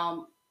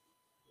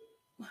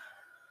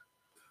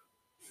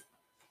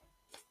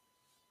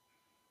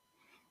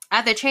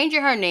 After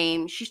changing her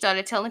name, she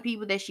started telling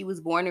people that she was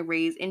born and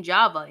raised in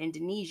Java,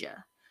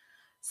 Indonesia,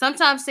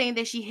 sometimes saying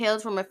that she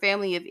hailed from a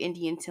family of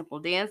Indian temple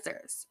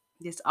dancers.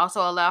 This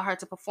also allowed her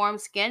to perform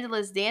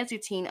scandalous dance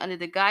routine under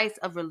the guise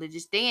of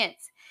religious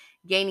dance,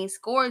 gaining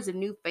scores of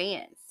new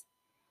fans.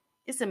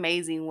 It's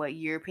amazing what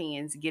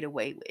Europeans get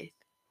away with.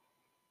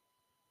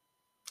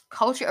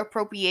 Culture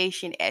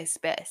appropriation at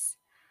best.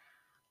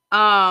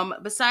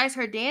 Besides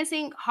her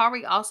dancing,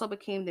 Hari also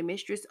became the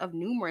mistress of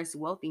numerous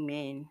wealthy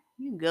men.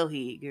 You go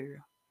ahead,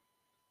 girl.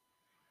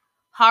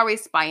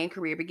 Hari's spying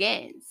career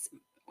begins.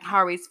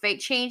 Hari's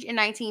fate changed in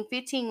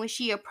 1915 when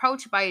she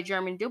approached by a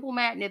German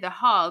diplomat near The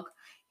Hague.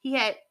 He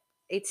had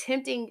a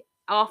tempting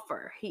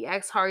offer. He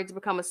asked Hari to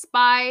become a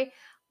spy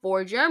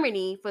for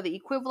Germany for the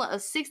equivalent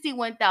of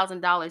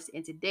 $61,000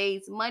 in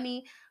today's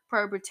money.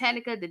 Per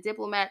Britannica, the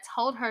diplomat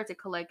told her to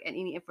collect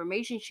any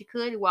information she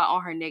could while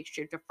on her next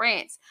trip to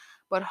France.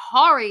 But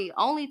Hari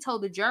only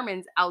told the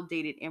Germans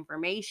outdated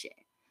information.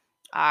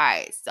 All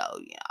right, so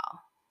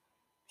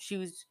she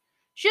was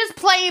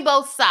playing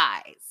both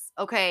sides,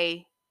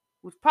 okay?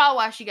 Which probably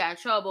why she got in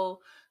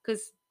trouble,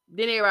 because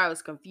then everybody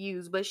was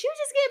confused, but she was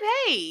just getting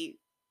paid.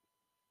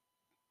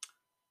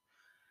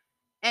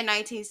 In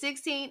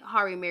 1916,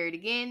 Hari married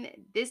again,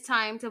 this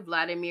time to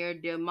Vladimir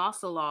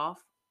Domosilov,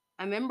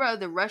 a member of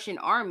the Russian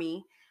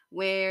army.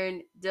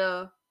 When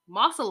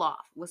Domosilov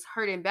was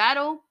hurt in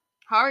battle,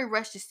 Hari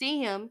rushed to see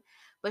him,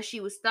 but she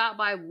was stopped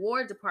by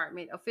War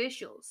Department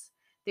officials.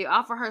 They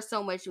offered her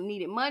so much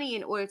needed money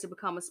in order to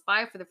become a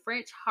spy for the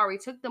French. Hari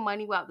took the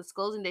money without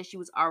disclosing that she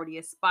was already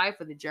a spy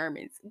for the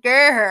Germans.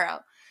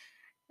 Girl!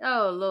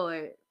 Oh,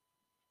 Lord.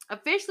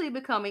 Officially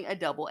becoming a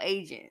double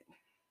agent.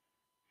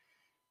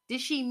 Did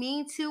she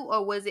mean to,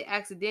 or was it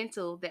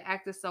accidental, the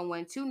act of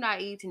someone too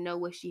naive to know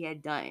what she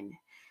had done?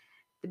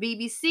 The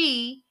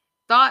BBC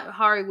thought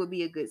Hari would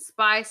be a good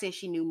spy since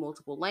she knew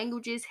multiple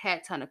languages, had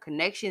a ton of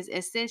connections,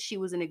 and since she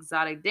was an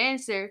exotic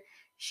dancer,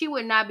 she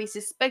would not be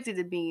suspected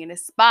of being a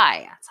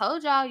spy. I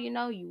told y'all,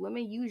 you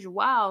women use your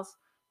wiles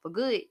for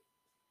good.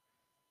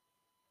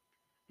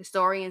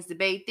 Historians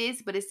debate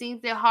this, but it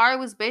seems that Hari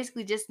was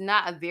basically just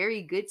not a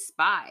very good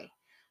spy.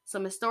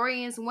 Some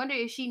historians wonder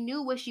if she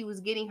knew what she was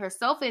getting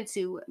herself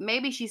into.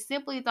 Maybe she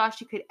simply thought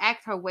she could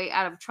act her way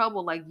out of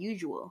trouble like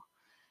usual.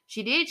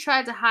 She did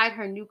try to hide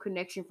her new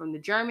connection from the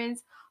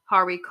Germans.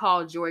 Hari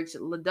called George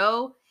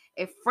Ladeau,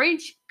 a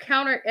French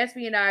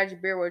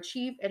counter-espionage bureau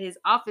chief, at his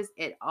office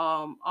at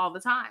all the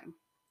time.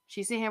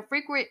 She sent him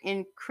frequent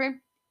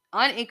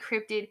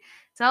unencrypted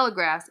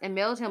telegraphs and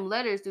mailed him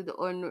letters through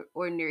the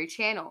ordinary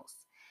channels.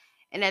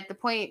 And at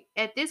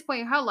this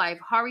point in her life,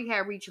 Hari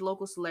had reached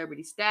local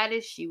celebrity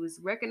status. She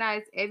was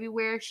recognized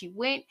everywhere she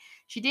went.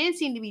 She didn't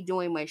seem to be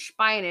doing much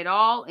spying at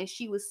all, and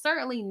she was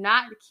certainly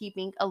not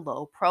keeping a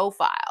low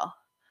profile.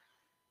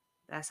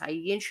 That's how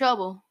you get in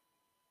trouble.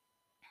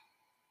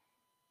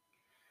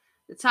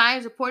 The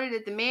Times reported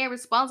that the man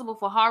responsible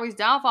for Hari's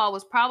downfall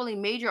was probably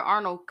Major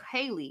Arnold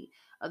Cayley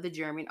of the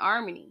German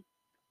army.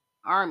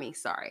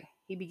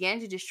 He began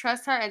to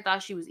distrust her and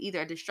thought she was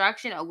either a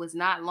distraction or was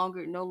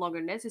no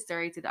longer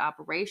necessary to the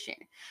operation,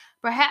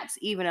 perhaps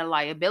even a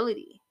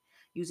liability.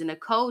 Using a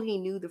code he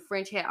knew the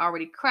French had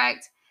already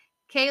cracked,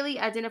 Cayley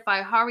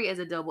identified Hari as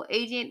a double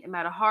agent.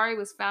 Matahari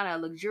was found at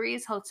a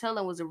luxurious hotel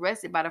and was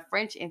arrested by the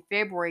French in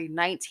February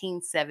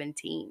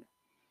 1917.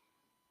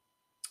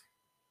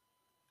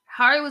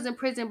 Hari was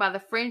imprisoned by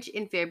the French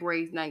in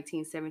February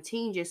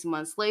 1917. Just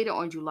months later,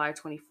 on July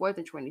 24th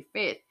and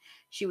 25th,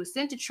 she was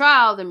sent to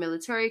trial. The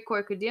military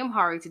court condemned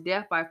Hari to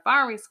death by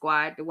firing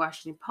squad. The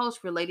Washington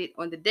Post related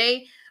on the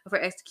day of her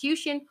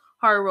execution,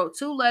 Hari wrote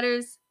two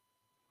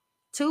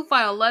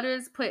final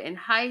letters, put in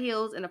high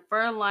heels and a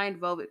fur-lined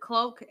velvet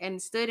cloak,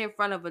 and stood in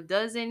front of a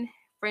dozen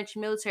French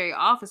military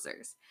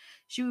officers.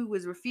 She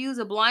was refused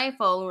a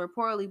blindfold and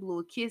reportedly blew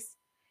a kiss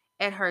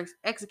at her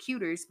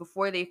executors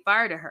before they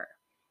fired at her.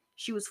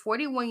 She was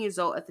 41 years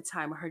old at the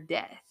time of her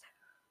death.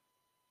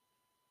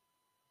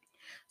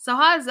 So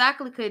how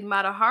exactly could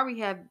Mata Hari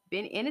have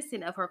been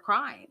innocent of her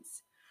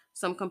crimes?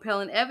 Some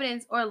compelling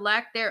evidence or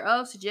lack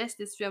thereof suggests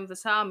this femme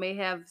fatale may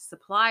have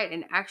supplied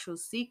an actual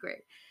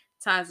secret.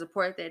 Times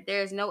report that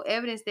there is no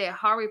evidence that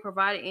Hari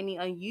provided any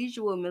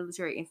unusual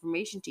military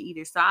information to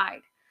either side.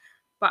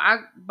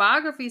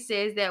 Biography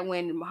says that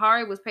when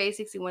Hari was paid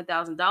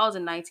 $61,000 in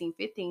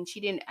 1915, she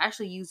didn't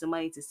actually use the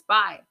money to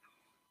spy.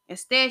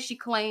 Instead, she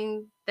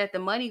claimed that the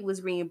money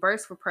was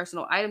reimbursed for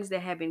personal items that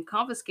had been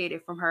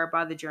confiscated from her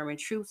by the German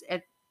troops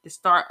at the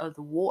start of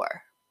the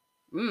war.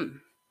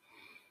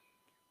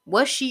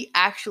 Was she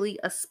actually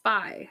a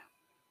spy?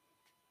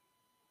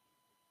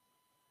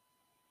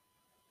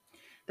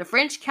 The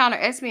French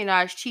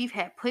counter-espionage chief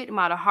had put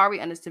Mata Hari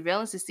under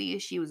surveillance to see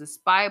if she was a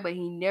spy, but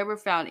he never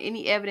found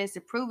any evidence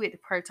to prove it.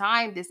 Per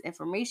time, this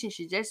information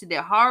suggested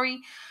that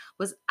Hari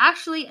was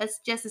actually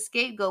just a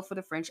scapegoat for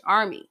the French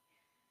army.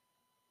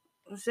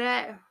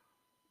 That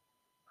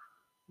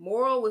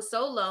morale was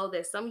so low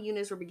that some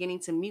units were beginning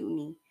to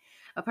mutiny.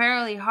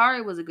 Apparently,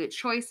 Hari was a good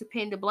choice to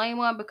pin the blame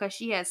on because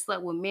she had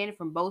slept with men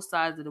from both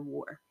sides of the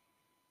war.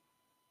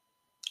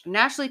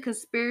 Naturally,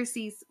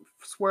 conspiracies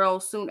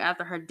swirled soon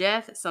after her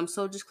death. Some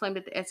soldiers claimed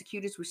that the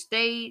executions were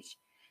staged.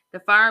 The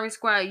firing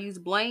squad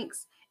used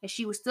blanks, and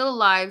she was still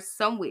alive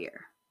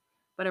somewhere.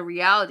 But in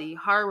reality,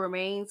 her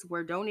remains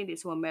were donated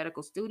to a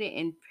medical student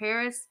in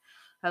Paris.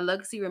 Her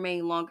legacy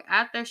remained long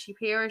after she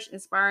perished,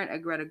 inspiring a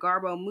Greta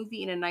Garbo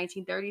movie in the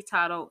 1930s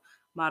titled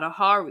Mata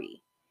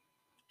Hari.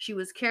 She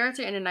was a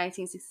character in the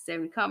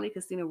 1967 comedy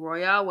Casino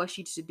Royale, where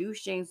she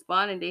seduced James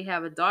Bond, and they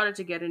have a daughter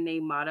together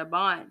named Mata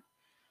Bond.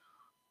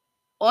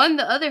 On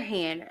the other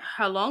hand,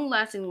 her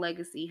long-lasting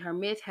legacy, her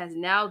myth, has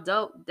now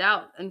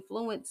doubt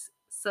influenced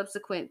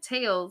subsequent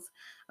tales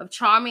of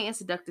charming and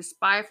seductive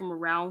spy from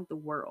around the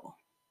world.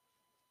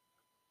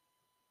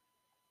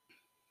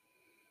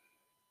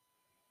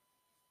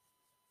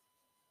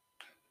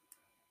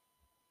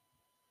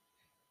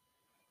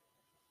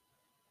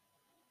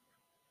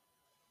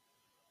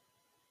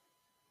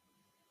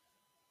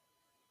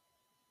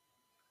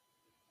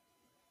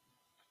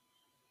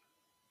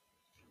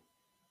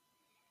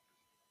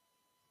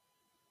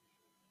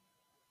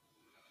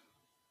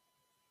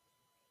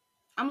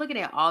 I'm looking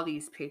at all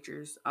these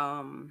pictures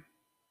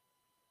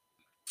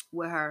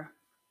with her.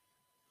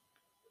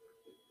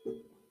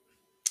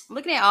 I'm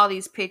looking at all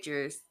these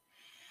pictures,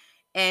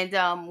 and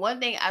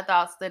one thing I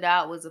thought stood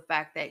out was the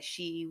fact that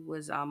she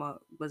was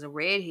a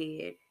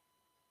redhead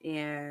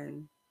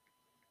in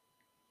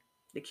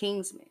The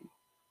Kingsman.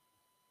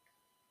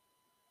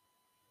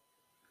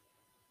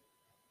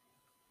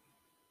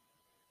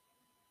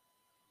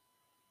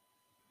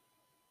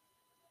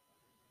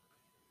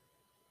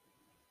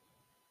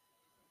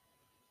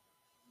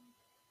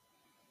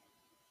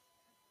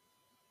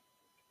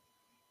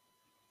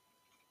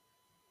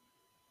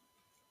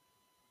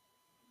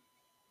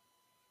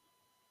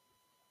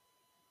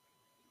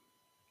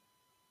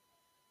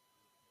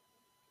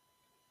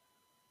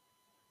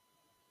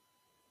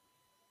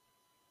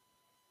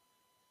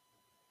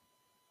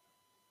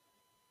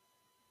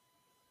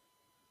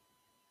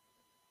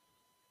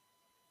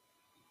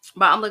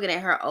 But I'm looking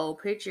at her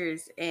old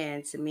pictures,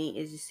 and to me,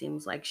 it just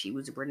seems like she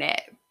was a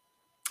brunette.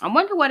 I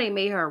wonder why they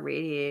made her a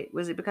redhead.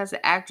 Was it because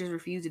the actress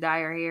refused to dye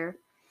her hair?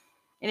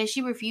 And if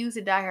she refused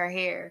to dye her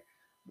hair,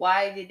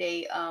 why did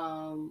they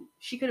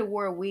she could have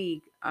wore a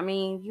wig. I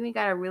mean, you ain't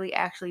gotta really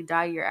actually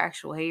dye your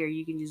actual hair.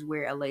 You can just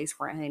wear a lace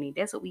front, honey.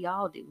 That's what we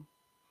all do.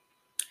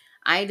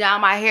 I ain't dye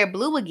my hair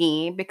blue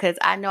again because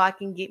I know I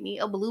can get me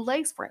a blue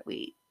lace front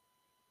wig.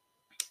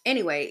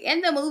 Anyway,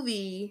 in the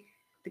movie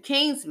The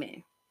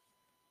Kingsman,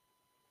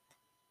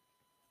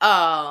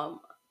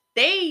 um,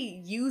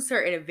 they use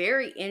her in a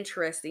very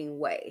interesting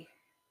way.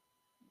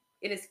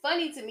 And it's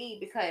funny to me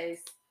because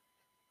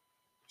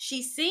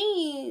she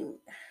seemed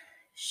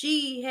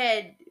she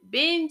had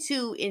been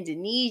to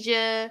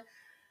Indonesia.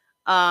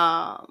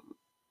 Um,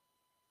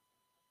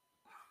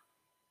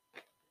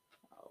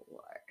 oh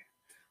Lord,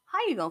 how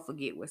you gonna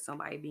forget where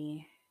somebody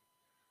been?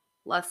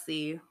 Let's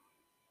see.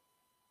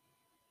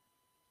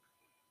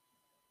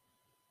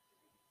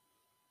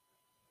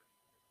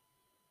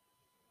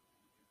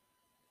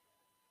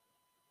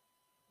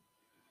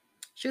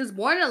 She was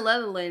born in the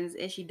Netherlands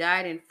and she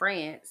died in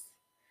France.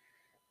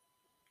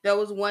 That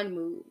was one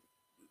move.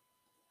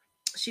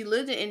 She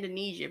lived in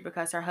Indonesia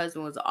because her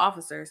husband was an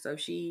officer, so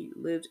she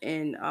lived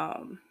in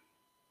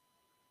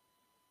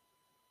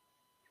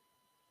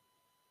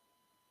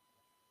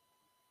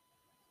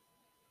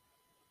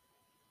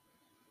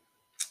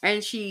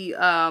and she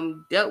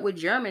dealt with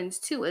Germans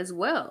too as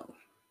well.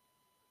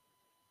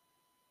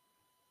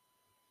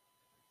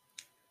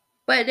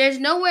 But there's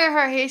nowhere in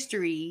her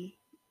history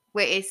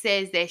where it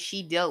says that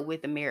she dealt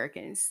with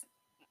Americans.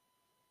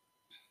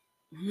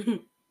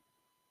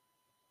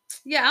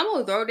 Yeah, I'm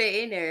gonna throw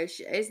that in there.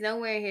 It's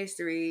nowhere in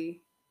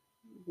history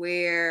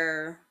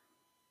where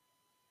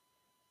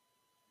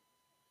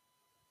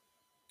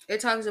it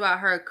talks about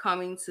her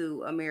coming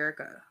to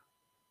America,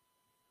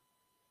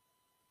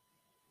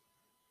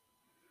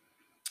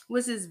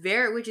 which is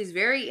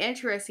very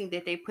interesting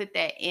that they put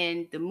that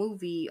in the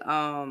movie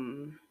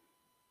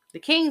The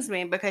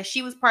Kingsman, because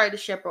she was part of the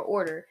Shepherd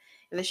Order,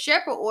 and the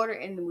Shepherd Order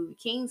in the movie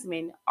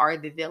Kingsman are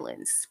the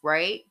villains,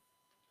 right?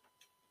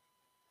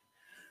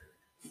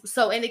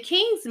 So in the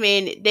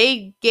Kingsman,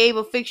 they gave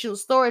a fictional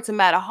story to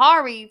Mata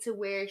Hari to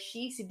where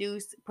she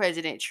seduced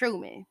President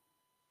Truman.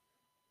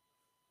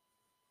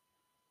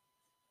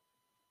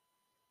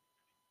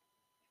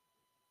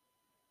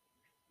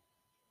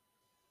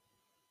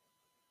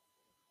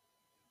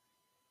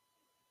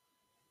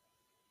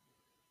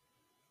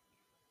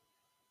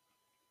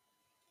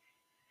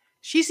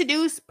 She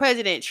seduced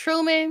President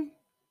Truman,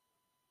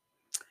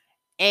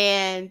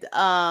 and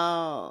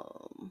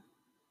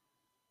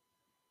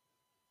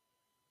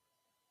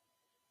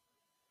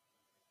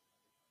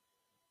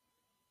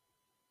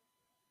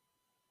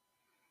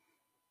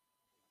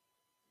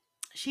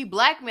she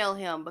blackmailed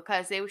him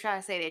because they were trying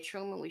to say that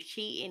Truman was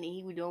cheating and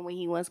he was doing what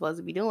he wasn't supposed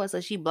to be doing.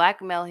 So she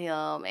blackmailed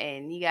him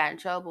and he got in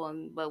trouble.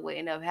 But what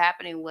ended up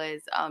happening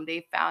was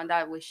they found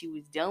out what she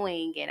was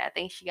doing, and I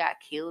think she got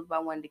killed by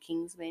one of the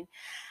Kingsmen.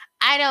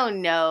 I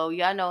don't know.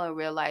 Y'all know in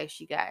real life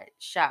she got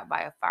shot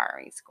by a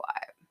firing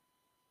squad.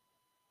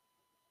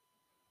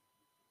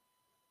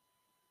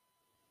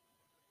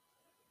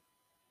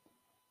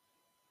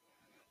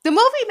 The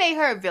movie made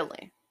her a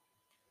villain.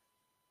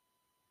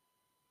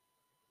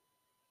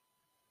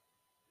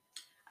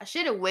 I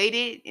should have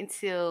waited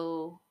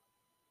until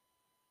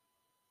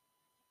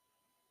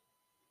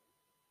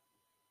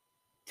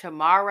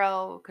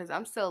tomorrow because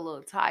I'm still a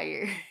little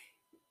tired.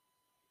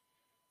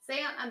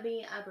 Say I'm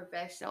being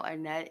unprofessional or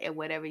not at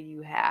whatever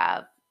you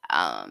have.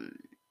 Um,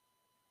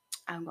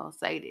 I'm gonna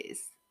say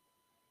this.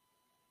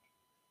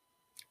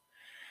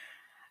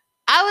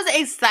 I was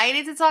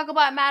excited to talk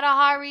about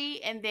Matahari,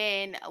 and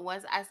then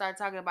once I started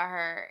talking about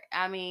her,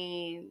 I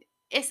mean,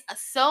 it's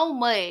so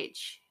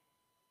much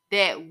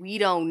that we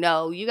don't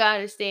know. You gotta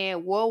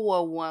understand, World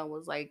War I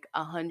was like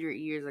 100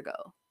 years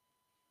ago.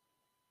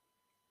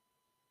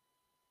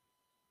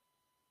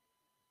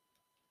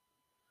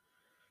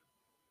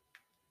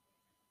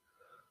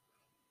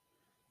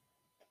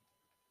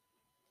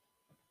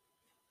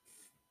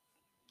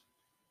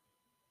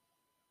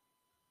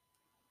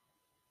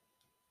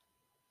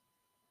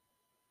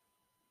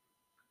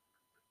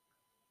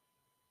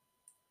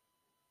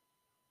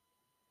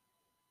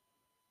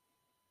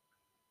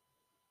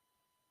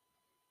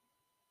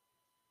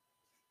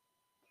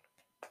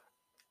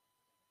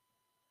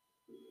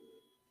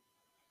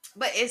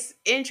 But it's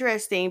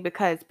interesting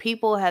because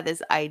people have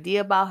this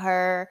idea about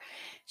her.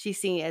 She's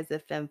seen as a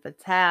femme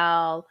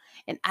fatale,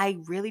 and I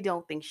really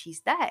don't think she's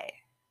that.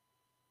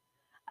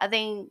 I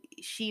think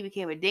she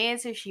became a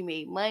dancer. She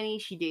made money.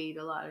 She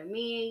dated a lot of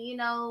men.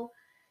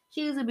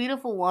 She was a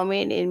beautiful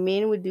woman, and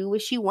men would do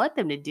what she want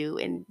them to do.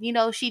 And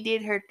she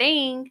did her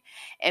thing,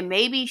 and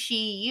maybe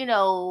she,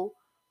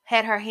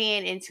 had her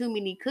hand in too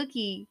many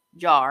cookie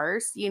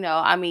jars.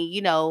 I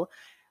mean,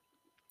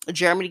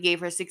 Germany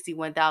gave her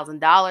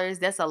 $61,000.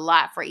 That's a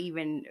lot for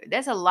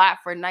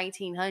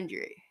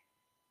 1900.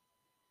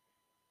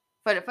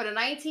 For the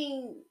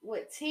 19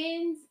 what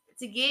tens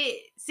to get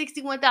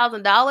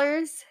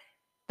 $61,000.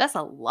 That's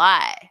a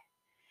lot.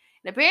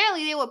 And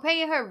apparently they were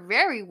paying her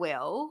very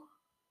well.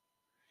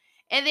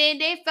 And then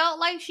they felt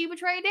like she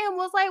betrayed them.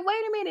 Was like,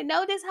 wait a minute,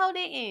 no, this hoe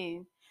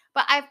didn't.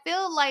 But I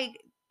feel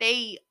like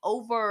they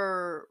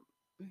over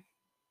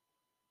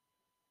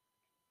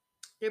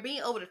they're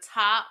being over the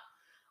top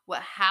with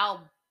how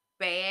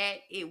bad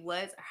it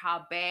was or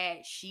how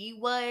bad she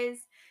was.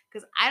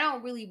 Because I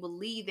don't really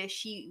believe that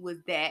she was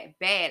that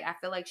bad. I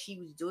feel like she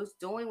was just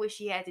doing what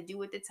she had to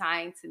do at the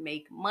time to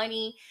make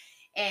money.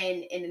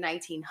 And in the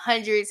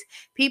 1900s,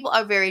 people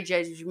are very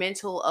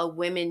judgmental of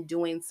women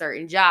doing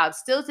certain jobs.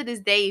 Still to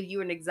this day, if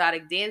you're an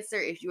exotic dancer,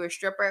 if you're a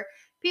stripper,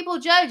 people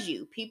judge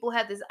you. People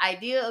have this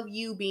idea of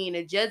you being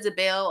a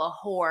Jezebel, a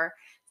whore,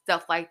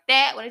 stuff like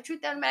that. When the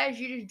truth doesn't matter,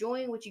 you're just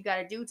doing what you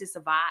got to do to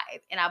survive.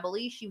 And I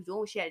believe she was doing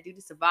what she had to do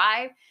to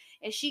survive.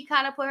 And she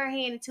kind of put her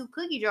hand in two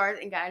cookie jars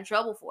and got in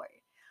trouble for it.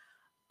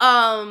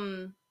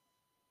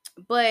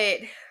 But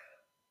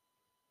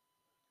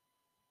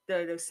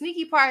the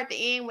sneaky part at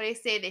the end where they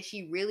said that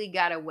she really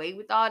got away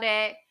with all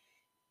that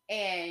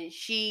and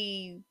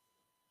she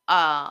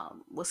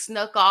was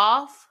snuck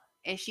off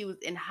and she was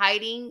in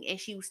hiding and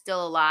she was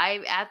still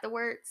alive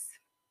afterwards.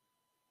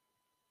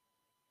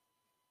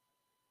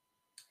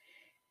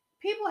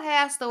 People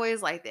have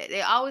stories like that.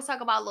 They always talk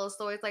about little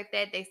stories like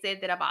that. They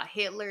said that about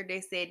Hitler.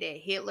 They said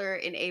that Hitler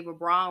and Ava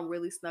Braun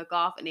really snuck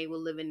off and they were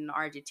living in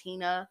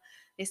Argentina.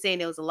 They're saying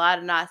there was a lot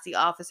of Nazi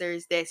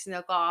officers that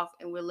snuck off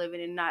and were living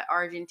in not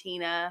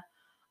Argentina.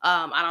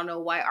 I don't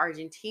know why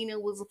Argentina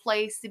was a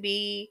place to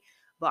be,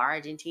 but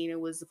Argentina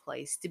was the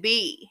place to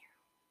be.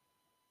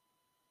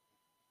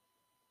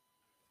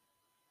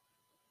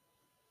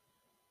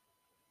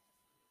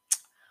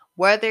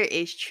 Whether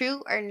it's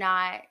true or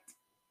not,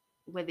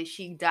 whether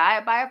she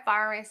died by a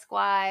firing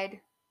squad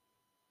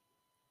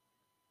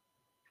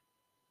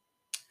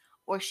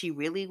or she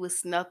really was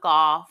snuck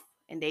off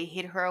and they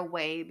hid her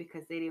away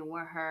because they didn't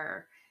want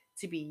her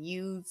to be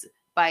used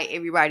by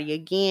everybody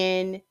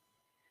again.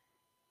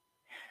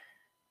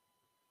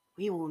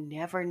 We will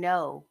never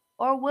know.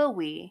 Or will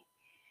we?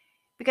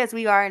 Because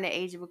we are in the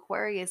age of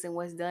Aquarius and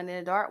what's done in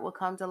the dark will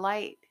come to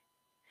light.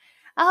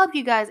 I hope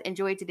you guys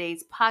enjoyed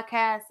today's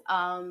podcast.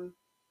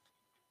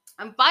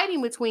 I'm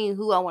fighting between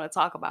who I want to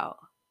talk about.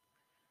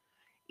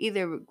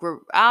 Either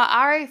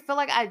I already feel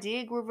like I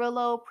did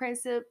Gavrilo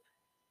Princip.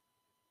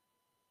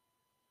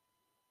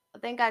 I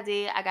think I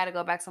did. I got to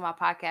go back to my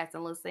podcast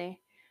and listen.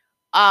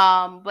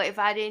 But if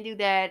I didn't do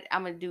that,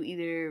 I'm gonna do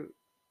either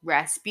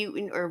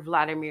Rasputin or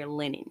Vladimir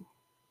Lenin.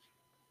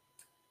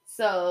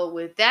 So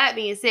with that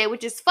being said,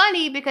 which is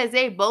funny because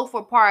they both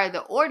were part of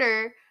the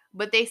order,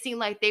 but they seem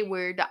like they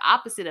were the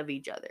opposite of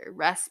each other.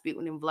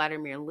 Rasputin and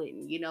Vladimir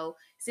Lenin. You know,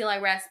 it seemed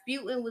like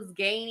Rasputin was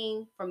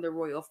gaining from the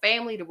royal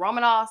family, the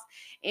Romanovs,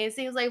 and it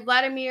seems like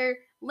Vladimir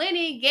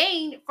Lenin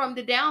gained from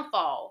the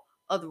downfall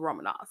of the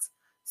Romanovs.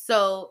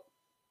 So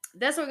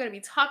that's what we're going to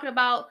be talking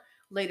about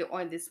later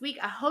on this week.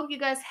 I hope you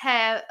guys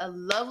have a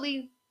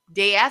lovely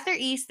day after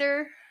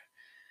Easter.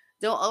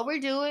 Don't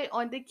overdo it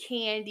on the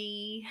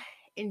candy.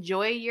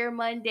 Enjoy your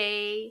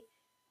Monday.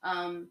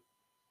 Um,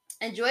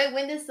 Enjoy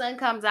when the sun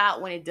comes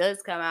out, when it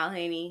does come out,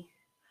 honey.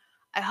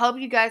 I hope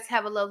you guys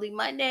have a lovely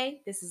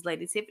Monday. This is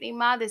Lady Tiffany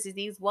Ma. This is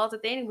These Walls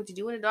of Thing. What you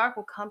do in the dark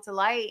will come to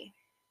light.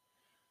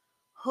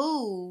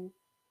 Who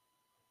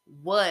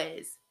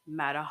was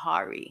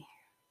Matahari?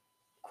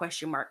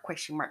 Question mark,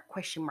 question mark,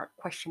 question mark,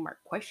 question mark,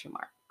 question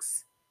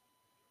marks.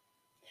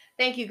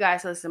 Thank you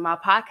guys for listening to my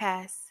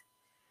podcast.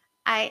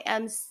 I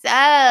am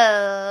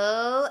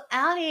so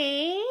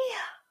outie.